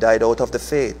gone. They died out of the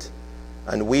faith.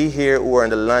 And we here who are in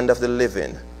the land of the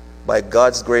living, by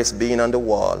God's grace being on the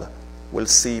wall, will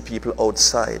see people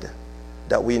outside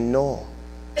that we know,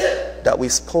 that we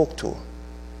spoke to,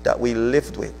 that we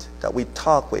lived with, that we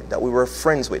talked with, that we were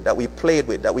friends with, that we played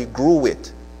with, that we grew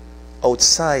with,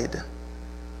 outside.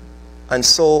 And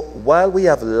so, while we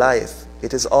have life,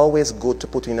 it is always good to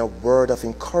put in a word of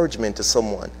encouragement to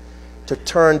someone, to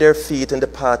turn their feet in the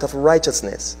path of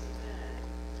righteousness.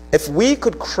 If we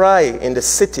could cry in the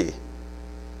city,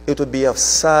 it would be a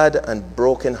sad and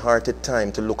broken-hearted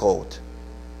time to look out.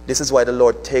 This is why the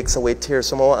Lord takes away tears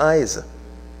from our eyes.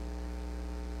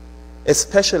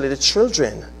 Especially the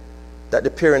children that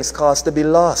the parents caused to be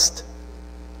lost.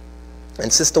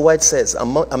 And Sister White says,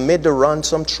 amid the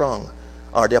ransom throng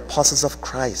are the apostles of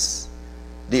Christ,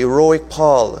 the heroic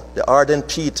Paul, the ardent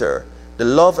Peter, the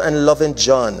love and loving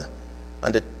John,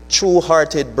 and the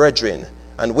true-hearted brethren,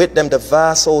 and with them the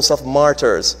vast host of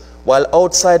martyrs, while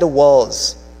outside the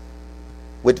walls,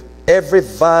 with every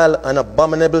vile and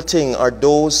abominable thing, are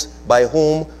those by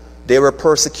whom they were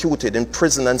persecuted,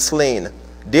 imprisoned, and slain.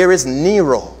 There is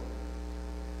Nero,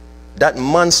 that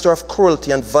monster of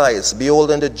cruelty and vice,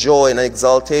 beholding the joy and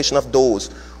exaltation of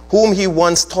those whom he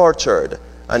once tortured,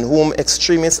 and whom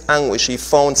extremest anguish he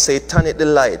found satanic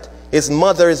delight. His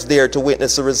mother is there to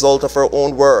witness the result of her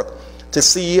own work, to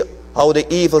see how the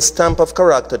evil stamp of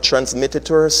character transmitted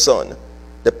to her son,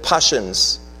 the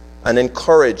passions, and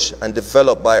encouraged and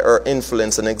developed by her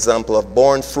influence and example of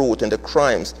born fruit in the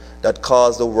crimes that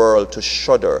caused the world to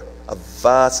shudder, a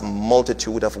vast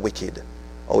multitude of wicked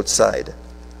outside.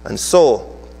 And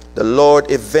so the Lord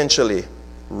eventually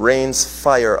rains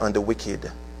fire on the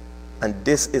wicked. And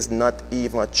this is not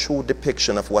even a true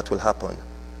depiction of what will happen.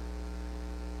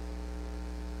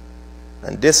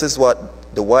 And this is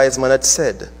what the wise man had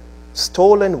said.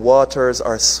 Stolen waters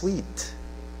are sweet,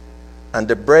 and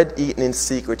the bread eaten in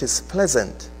secret is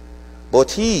pleasant.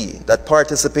 But he that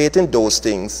participate in those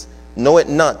things knoweth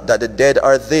not that the dead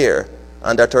are there,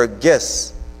 and that our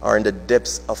guests are in the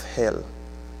depths of hell.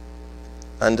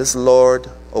 And this Lord,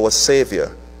 our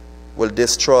Savior, will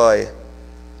destroy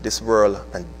this world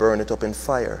and burn it up in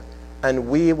fire. And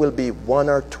we will be one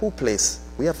or two places.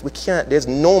 There's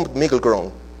no middle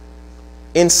ground.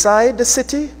 Inside the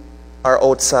city or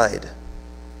outside.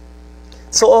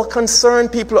 So our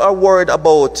concerned people are worried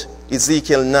about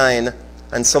Ezekiel 9,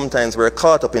 and sometimes we're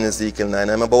caught up in Ezekiel 9.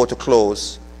 I'm about to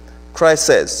close. Christ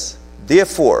says,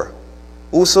 therefore,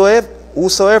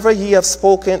 whatsoever ye have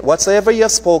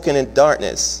spoken in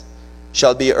darkness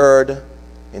shall be heard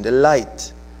in the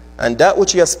light. And that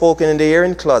which ye have spoken in the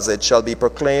hearing closet shall be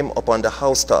proclaimed upon the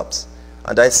housetops.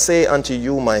 And I say unto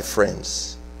you, my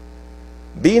friends,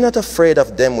 be not afraid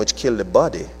of them which kill the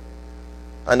body,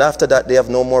 and after that they have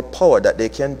no more power that they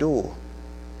can do.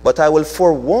 But I will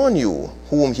forewarn you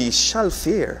whom he shall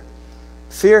fear.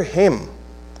 Fear him,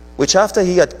 which after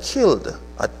he had killed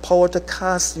had power to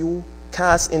cast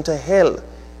into hell.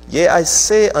 Yea, I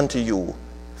say unto you,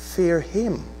 fear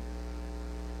him.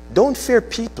 Don't fear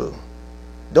people.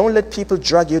 Don't let people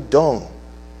drag you down.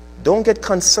 Don't get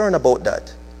concerned about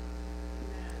that.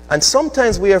 And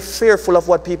sometimes we are fearful of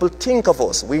what people think of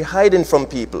us. We're hiding from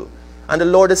people. And the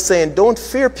Lord is saying, don't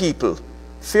fear people.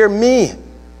 Fear me.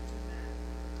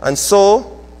 And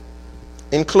so,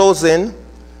 in closing,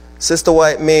 Sister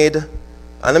White made, and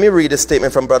let me read a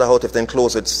statement from Brother Houghton, then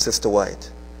close with Sister White.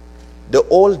 The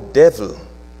old devil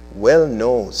well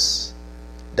knows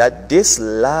that this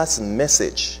last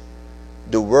message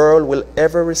the world will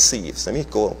ever receive. So let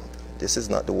me go. This is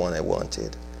not the one I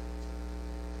wanted.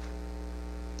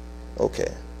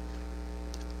 Okay.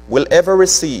 Will ever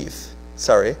receive.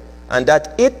 Sorry. And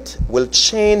that it will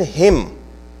chain him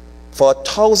for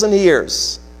 1,000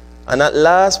 years, and at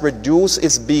last reduce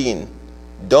his being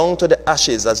down to the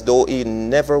ashes as though he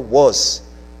never was.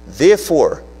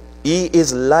 Therefore, he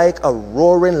is like a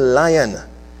roaring lion,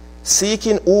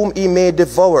 seeking whom he may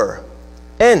devour.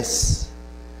 Hence,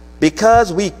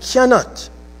 because we cannot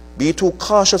be too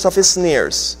cautious of his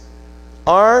snares,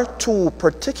 or too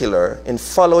particular in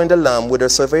following the Lamb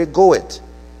whithersoever he goeth,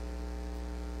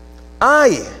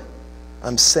 I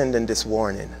am sending this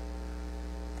warning.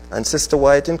 And Sister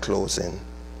White, in closing,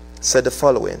 said the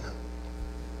following.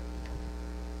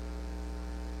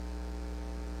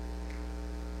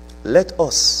 Let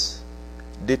us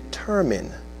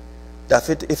determine that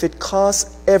if it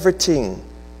costs everything,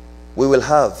 we will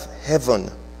have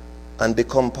heaven and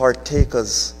become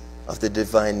partakers of the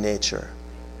divine nature.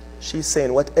 She's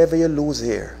saying, whatever you lose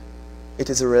here, it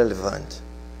is irrelevant.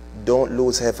 Don't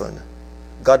lose heaven.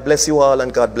 God bless you all,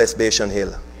 and God bless Bashan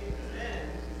Hill.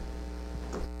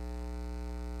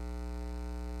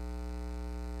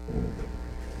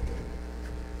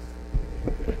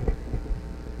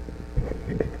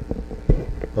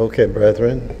 Okay,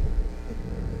 brethren,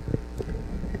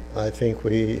 I think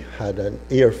we had an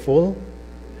earful.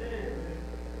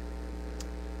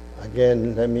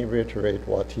 Again, let me reiterate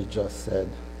what he just said.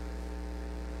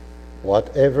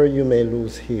 Whatever you may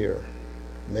lose here,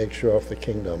 make sure of the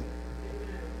kingdom.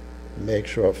 Make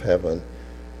sure of heaven.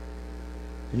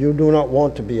 You do not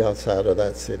want to be outside of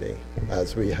that city,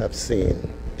 as we have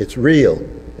seen. It's real.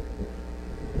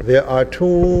 There are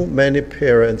too many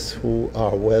parents who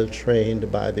are well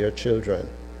trained by their children,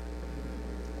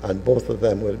 and both of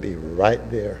them will be right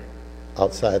there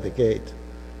outside the gate.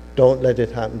 Don't let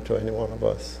it happen to any one of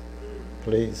us,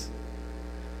 please.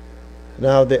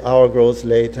 Now the hour grows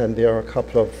late, and there are a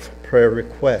couple of prayer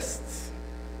requests.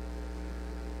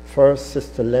 First,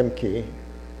 Sister Lemke.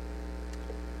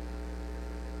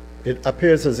 It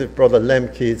appears as if Brother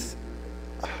Lemke is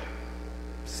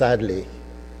sadly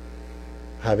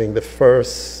having the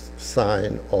first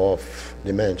sign of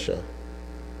dementia.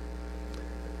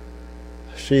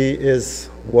 She is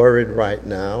worried right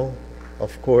now.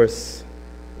 Of course,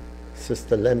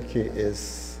 Sister Lemke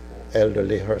is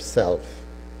elderly herself.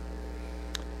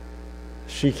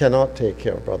 She cannot take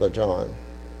care of Brother John,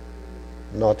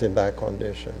 not in that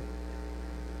condition.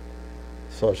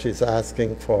 So she's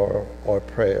asking for our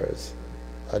prayers.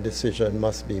 A decision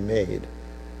must be made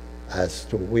as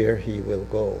to where he will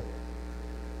go.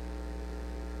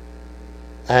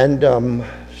 And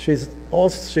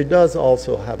she does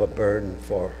also have a burden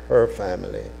for her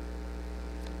family.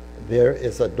 There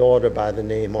is a daughter by the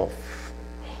name of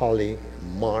Holly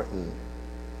Martin,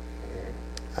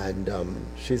 and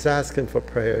she's asking for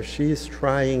prayer. She's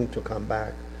trying to come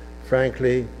back.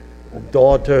 Frankly,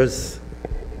 daughters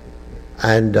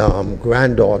and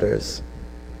granddaughters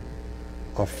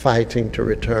are fighting to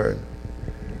return.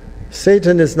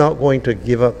 Satan is not going to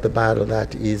give up the battle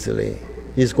that easily.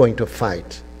 He's going to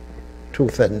fight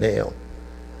tooth and nail.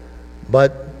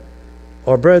 But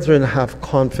our brethren have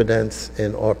confidence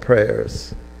in our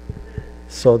prayers.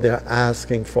 So they're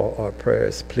asking for our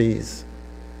prayers. Please,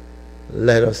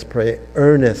 let us pray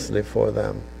earnestly for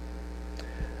them.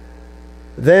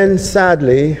 Then,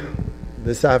 sadly,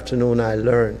 this afternoon I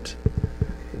learned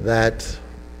that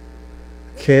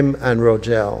Kim and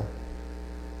Rogel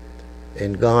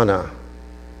in Ghana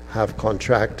have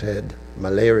contracted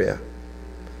malaria.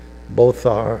 Both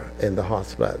are in the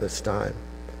hospital at this time.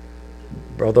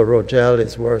 Brother Rogel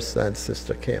is worse than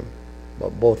Sister Kim,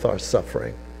 but both are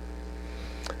suffering.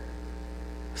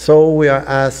 So we are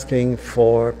asking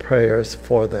for prayers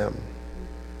for them.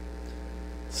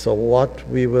 So what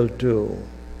we will do,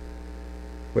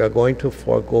 we are going to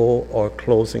forego our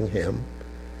closing hymn,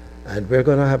 and we're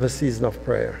going to have a season of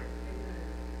prayer.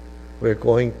 We're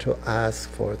going to ask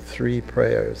for 3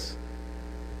 prayers.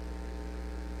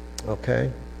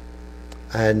 Okay?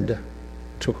 And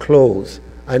to close,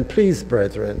 and please,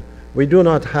 brethren, we do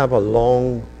not have a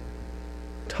long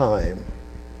time.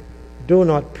 Do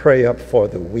not pray up for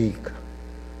the weak.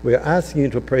 We're asking you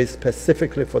to pray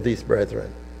specifically for these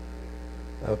brethren.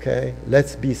 Okay?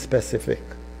 Let's be specific.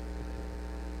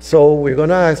 So we're going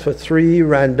to ask for 3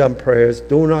 random prayers.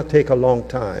 Do not take a long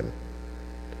time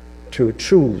to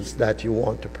choose that you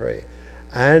want to pray.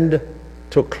 And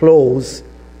to close,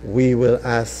 we will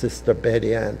ask Sister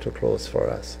Betty Ann to close for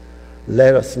us.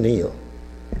 Let us kneel.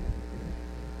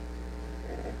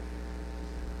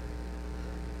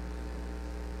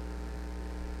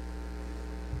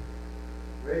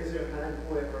 Raise your hand,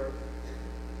 whoever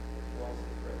wants to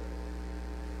pray.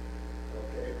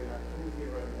 Okay, we have 2 here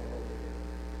and 1 over here.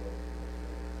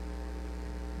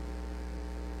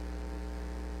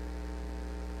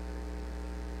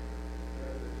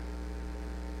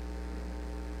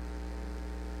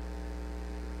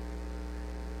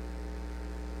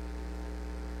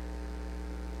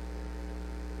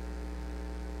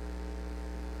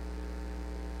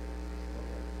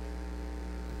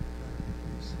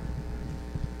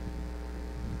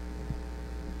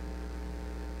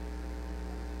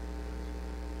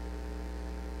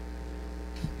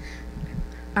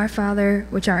 Our Father,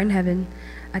 which art in heaven,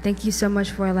 I thank you so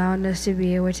much for allowing us to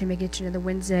be able to make it to another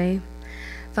Wednesday.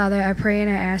 Father, I pray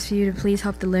and I ask for you to please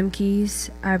help the Lemkeys.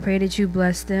 I pray that you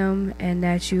bless them and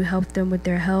that you help them with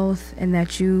their health and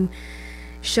that you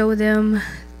show them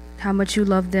how much you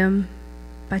love them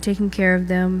by taking care of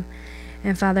them.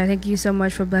 And Father, I thank you so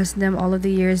much for blessing them all of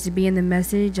the years to be in the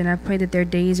message, and I pray that their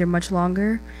days are much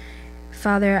longer.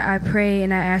 Father, I pray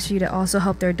and I ask you to also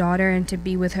help their daughter and to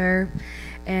be with her.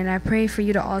 And I pray for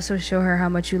you to also show her how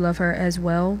much you love her as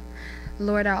well.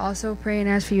 Lord, I also pray and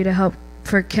ask for you to help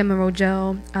for Kim and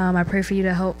Rogel. I pray for you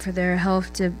to help for their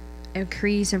health to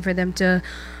increase and for them to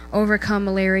overcome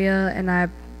malaria. And I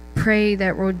pray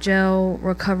that Rogel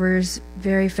recovers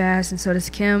very fast, and so does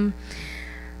Kim.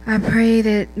 I pray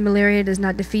that malaria does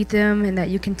not defeat them and that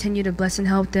you continue to bless and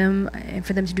help them and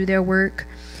for them to do their work.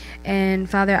 And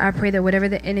Father, I pray that whatever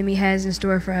the enemy has in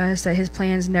store for us, that his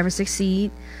plans never succeed.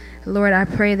 Lord, I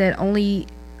pray that only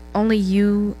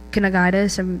you can guide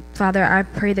us. And Father, I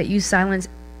pray that you silence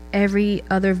every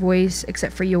other voice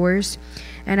except for yours.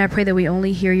 And I pray that we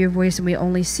only hear your voice and we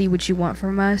only see what you want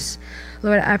from us.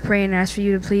 Lord, I pray and ask for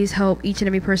you to please help each and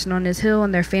every person on this hill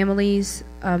and their families,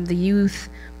 the youth,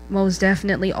 most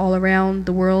definitely all around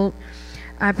the world.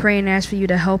 I pray and ask for you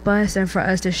to help us and for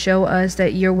us to show us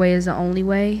that your way is the only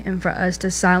way and for us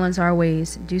to silence our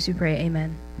ways. In Jesus we pray,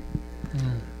 amen.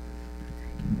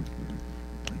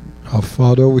 Our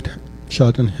Father, which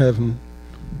art in heaven,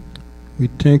 we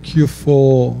thank you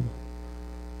for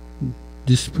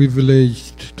this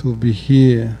privilege to be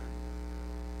here,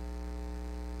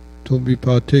 to be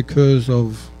partakers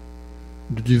of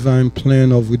the divine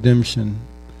plan of redemption.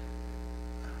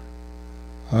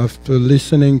 After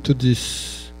listening to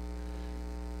this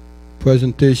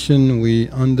presentation, we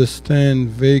understand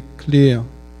very clear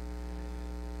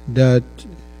that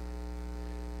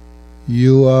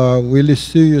you are really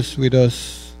serious with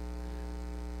us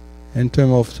in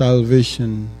terms of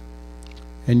salvation,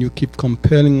 and you keep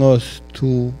compelling us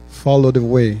to follow the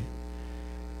way.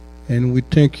 And we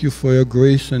thank you for your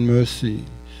grace and mercies.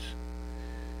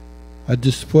 At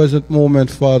this present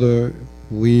moment, Father,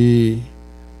 we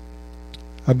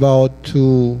are about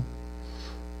to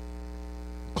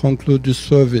conclude the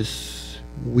service.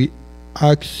 We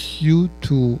ask you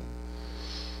to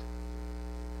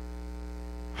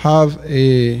have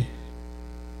a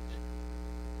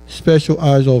special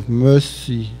eyes of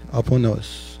mercy upon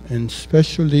us, and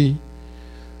especially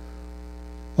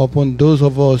upon those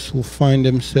of us who find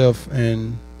themselves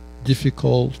in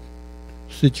difficult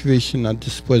situation at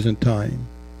this present time.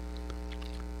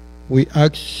 We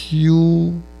ask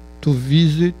you to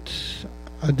visit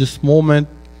at this moment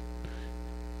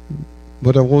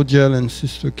Brother Rogel and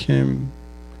Sister Kim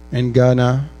in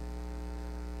Ghana.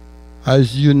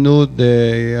 As you know,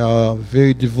 they are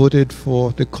very devoted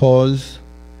for the cause.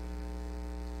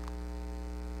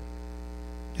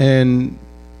 And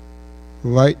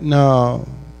right now,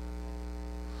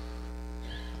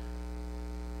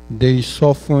 they are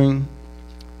suffering.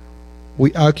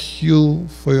 We ask you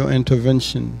for your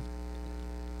intervention.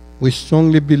 We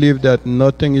strongly believe that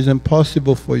nothing is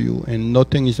impossible for you and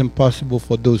nothing is impossible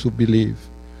for those who believe.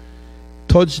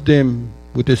 Touch them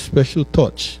with a special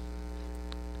touch.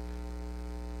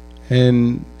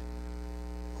 And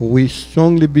we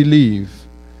strongly believe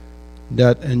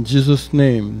that in Jesus'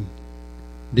 name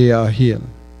they are healed.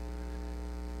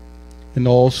 And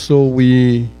also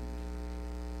we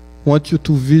want you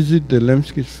to visit the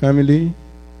Lemsky family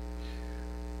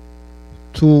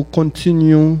to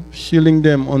continue shielding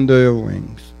them under your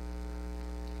wings.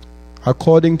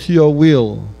 According to your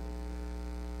will,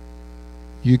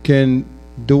 you can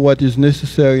do what is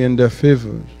necessary in their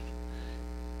favor,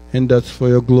 and that's for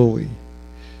your glory.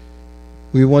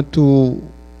 We want to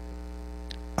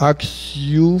ask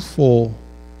you for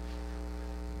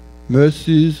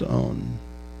mercies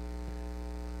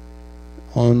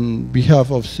on behalf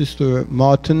of Sister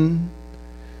Martin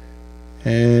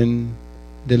and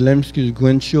the Lemsky's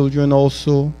grandchildren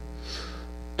also,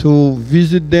 to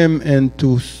visit them and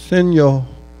to send your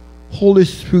Holy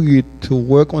Spirit to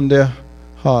work on their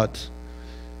hearts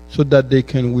so that they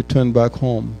can return back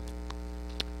home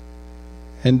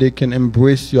and they can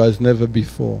embrace you as never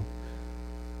before.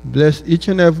 Bless each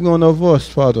and every one of us,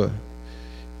 Father.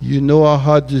 You know our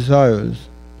heart desires.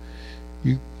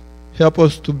 You help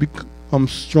us to become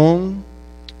strong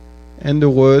in the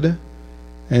Word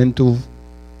and to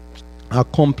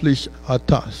accomplish our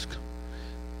task.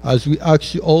 As we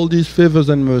ask you all these favors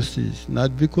and mercies,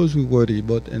 not because we're worthy,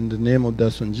 but in the name of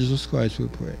that Son, Jesus Christ, we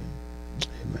pray.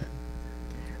 Amen.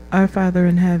 Our Father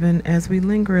in heaven, as we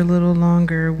linger a little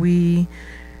longer, we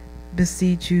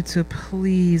beseech you to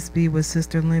please be with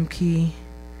Sister Lemke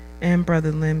and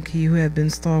Brother Lemke, who have been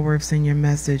stalwarts in your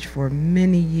message for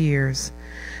many years.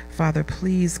 Father,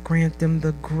 please grant them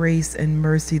the grace and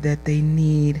mercy that they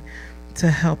need to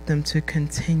help them to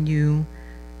continue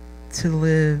to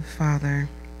live, Father,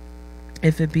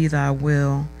 if it be thy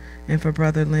will, and for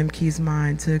Brother Lemke's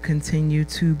mind to continue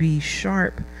to be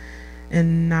sharp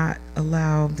and not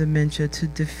allow dementia to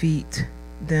defeat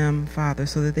them, Father,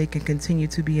 so that they can continue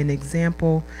to be an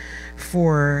example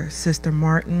for Sister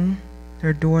Martin,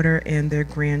 her daughter, and their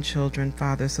grandchildren,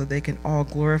 Father, so they can all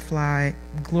glorify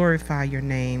your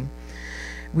name.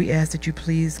 We ask that you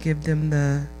please give them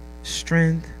the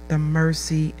strength, the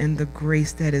mercy, and the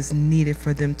grace that is needed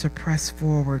for them to press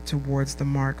forward towards the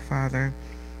mark, Father.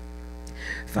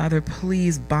 Father,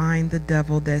 please bind the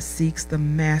devil that seeks the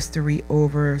mastery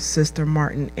over Sister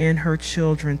Martin and her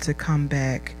children to come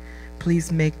back.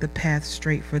 Please make the path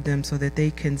straight for them so that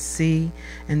they can see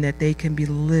and that they can be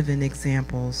living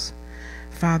examples.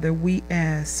 Father, we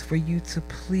ask for you to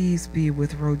please be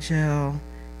with Rogel.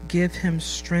 Give him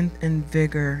strength and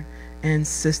vigor, and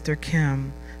Sister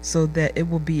Kim, so that it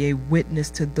will be a witness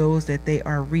to those that they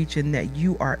are reaching that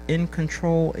you are in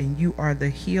control and you are the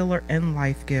healer and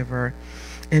life giver,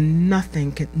 and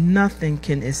nothing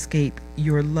can escape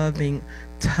your loving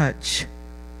touch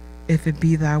if it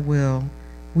be thy will.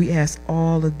 We ask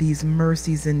all of these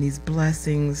mercies and these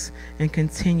blessings and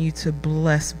continue to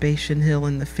bless Bashan Hill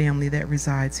and the family that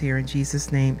resides here. In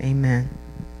Jesus' name, amen.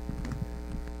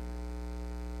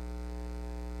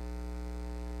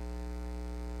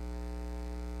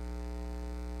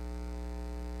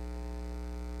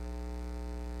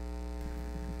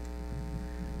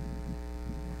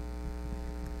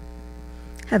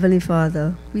 Heavenly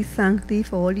Father, we thank thee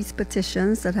for all these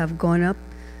petitions that have gone up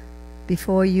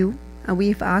before you, and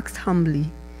we've asked humbly.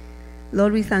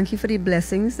 Lord, we thank you for the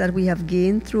blessings that we have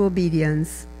gained through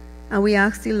obedience, and we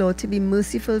ask thee, Lord, to be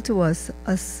merciful to us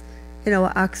in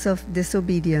our acts of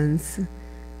disobedience.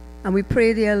 And we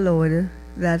pray, dear Lord,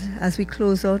 that as we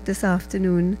close out this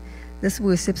afternoon, this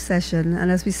worship session,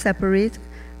 and as we separate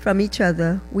from each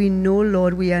other, we know,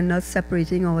 Lord, we are not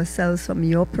separating ourselves from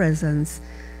your presence.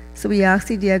 So we ask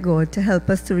thee, dear God, to help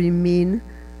us to remain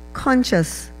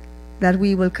conscious that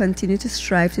we will continue to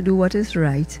strive to do what is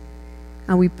right.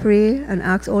 And we pray and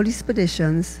ask all these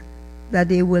petitions that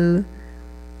they will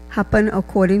happen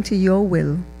according to your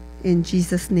will. In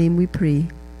Jesus' name we pray.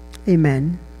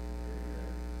 Amen.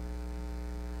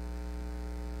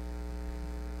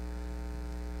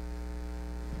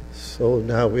 So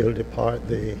now we'll depart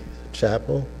the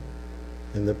chapel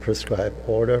in the prescribed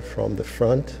order from the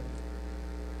front.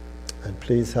 And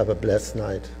please have a blessed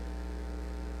night.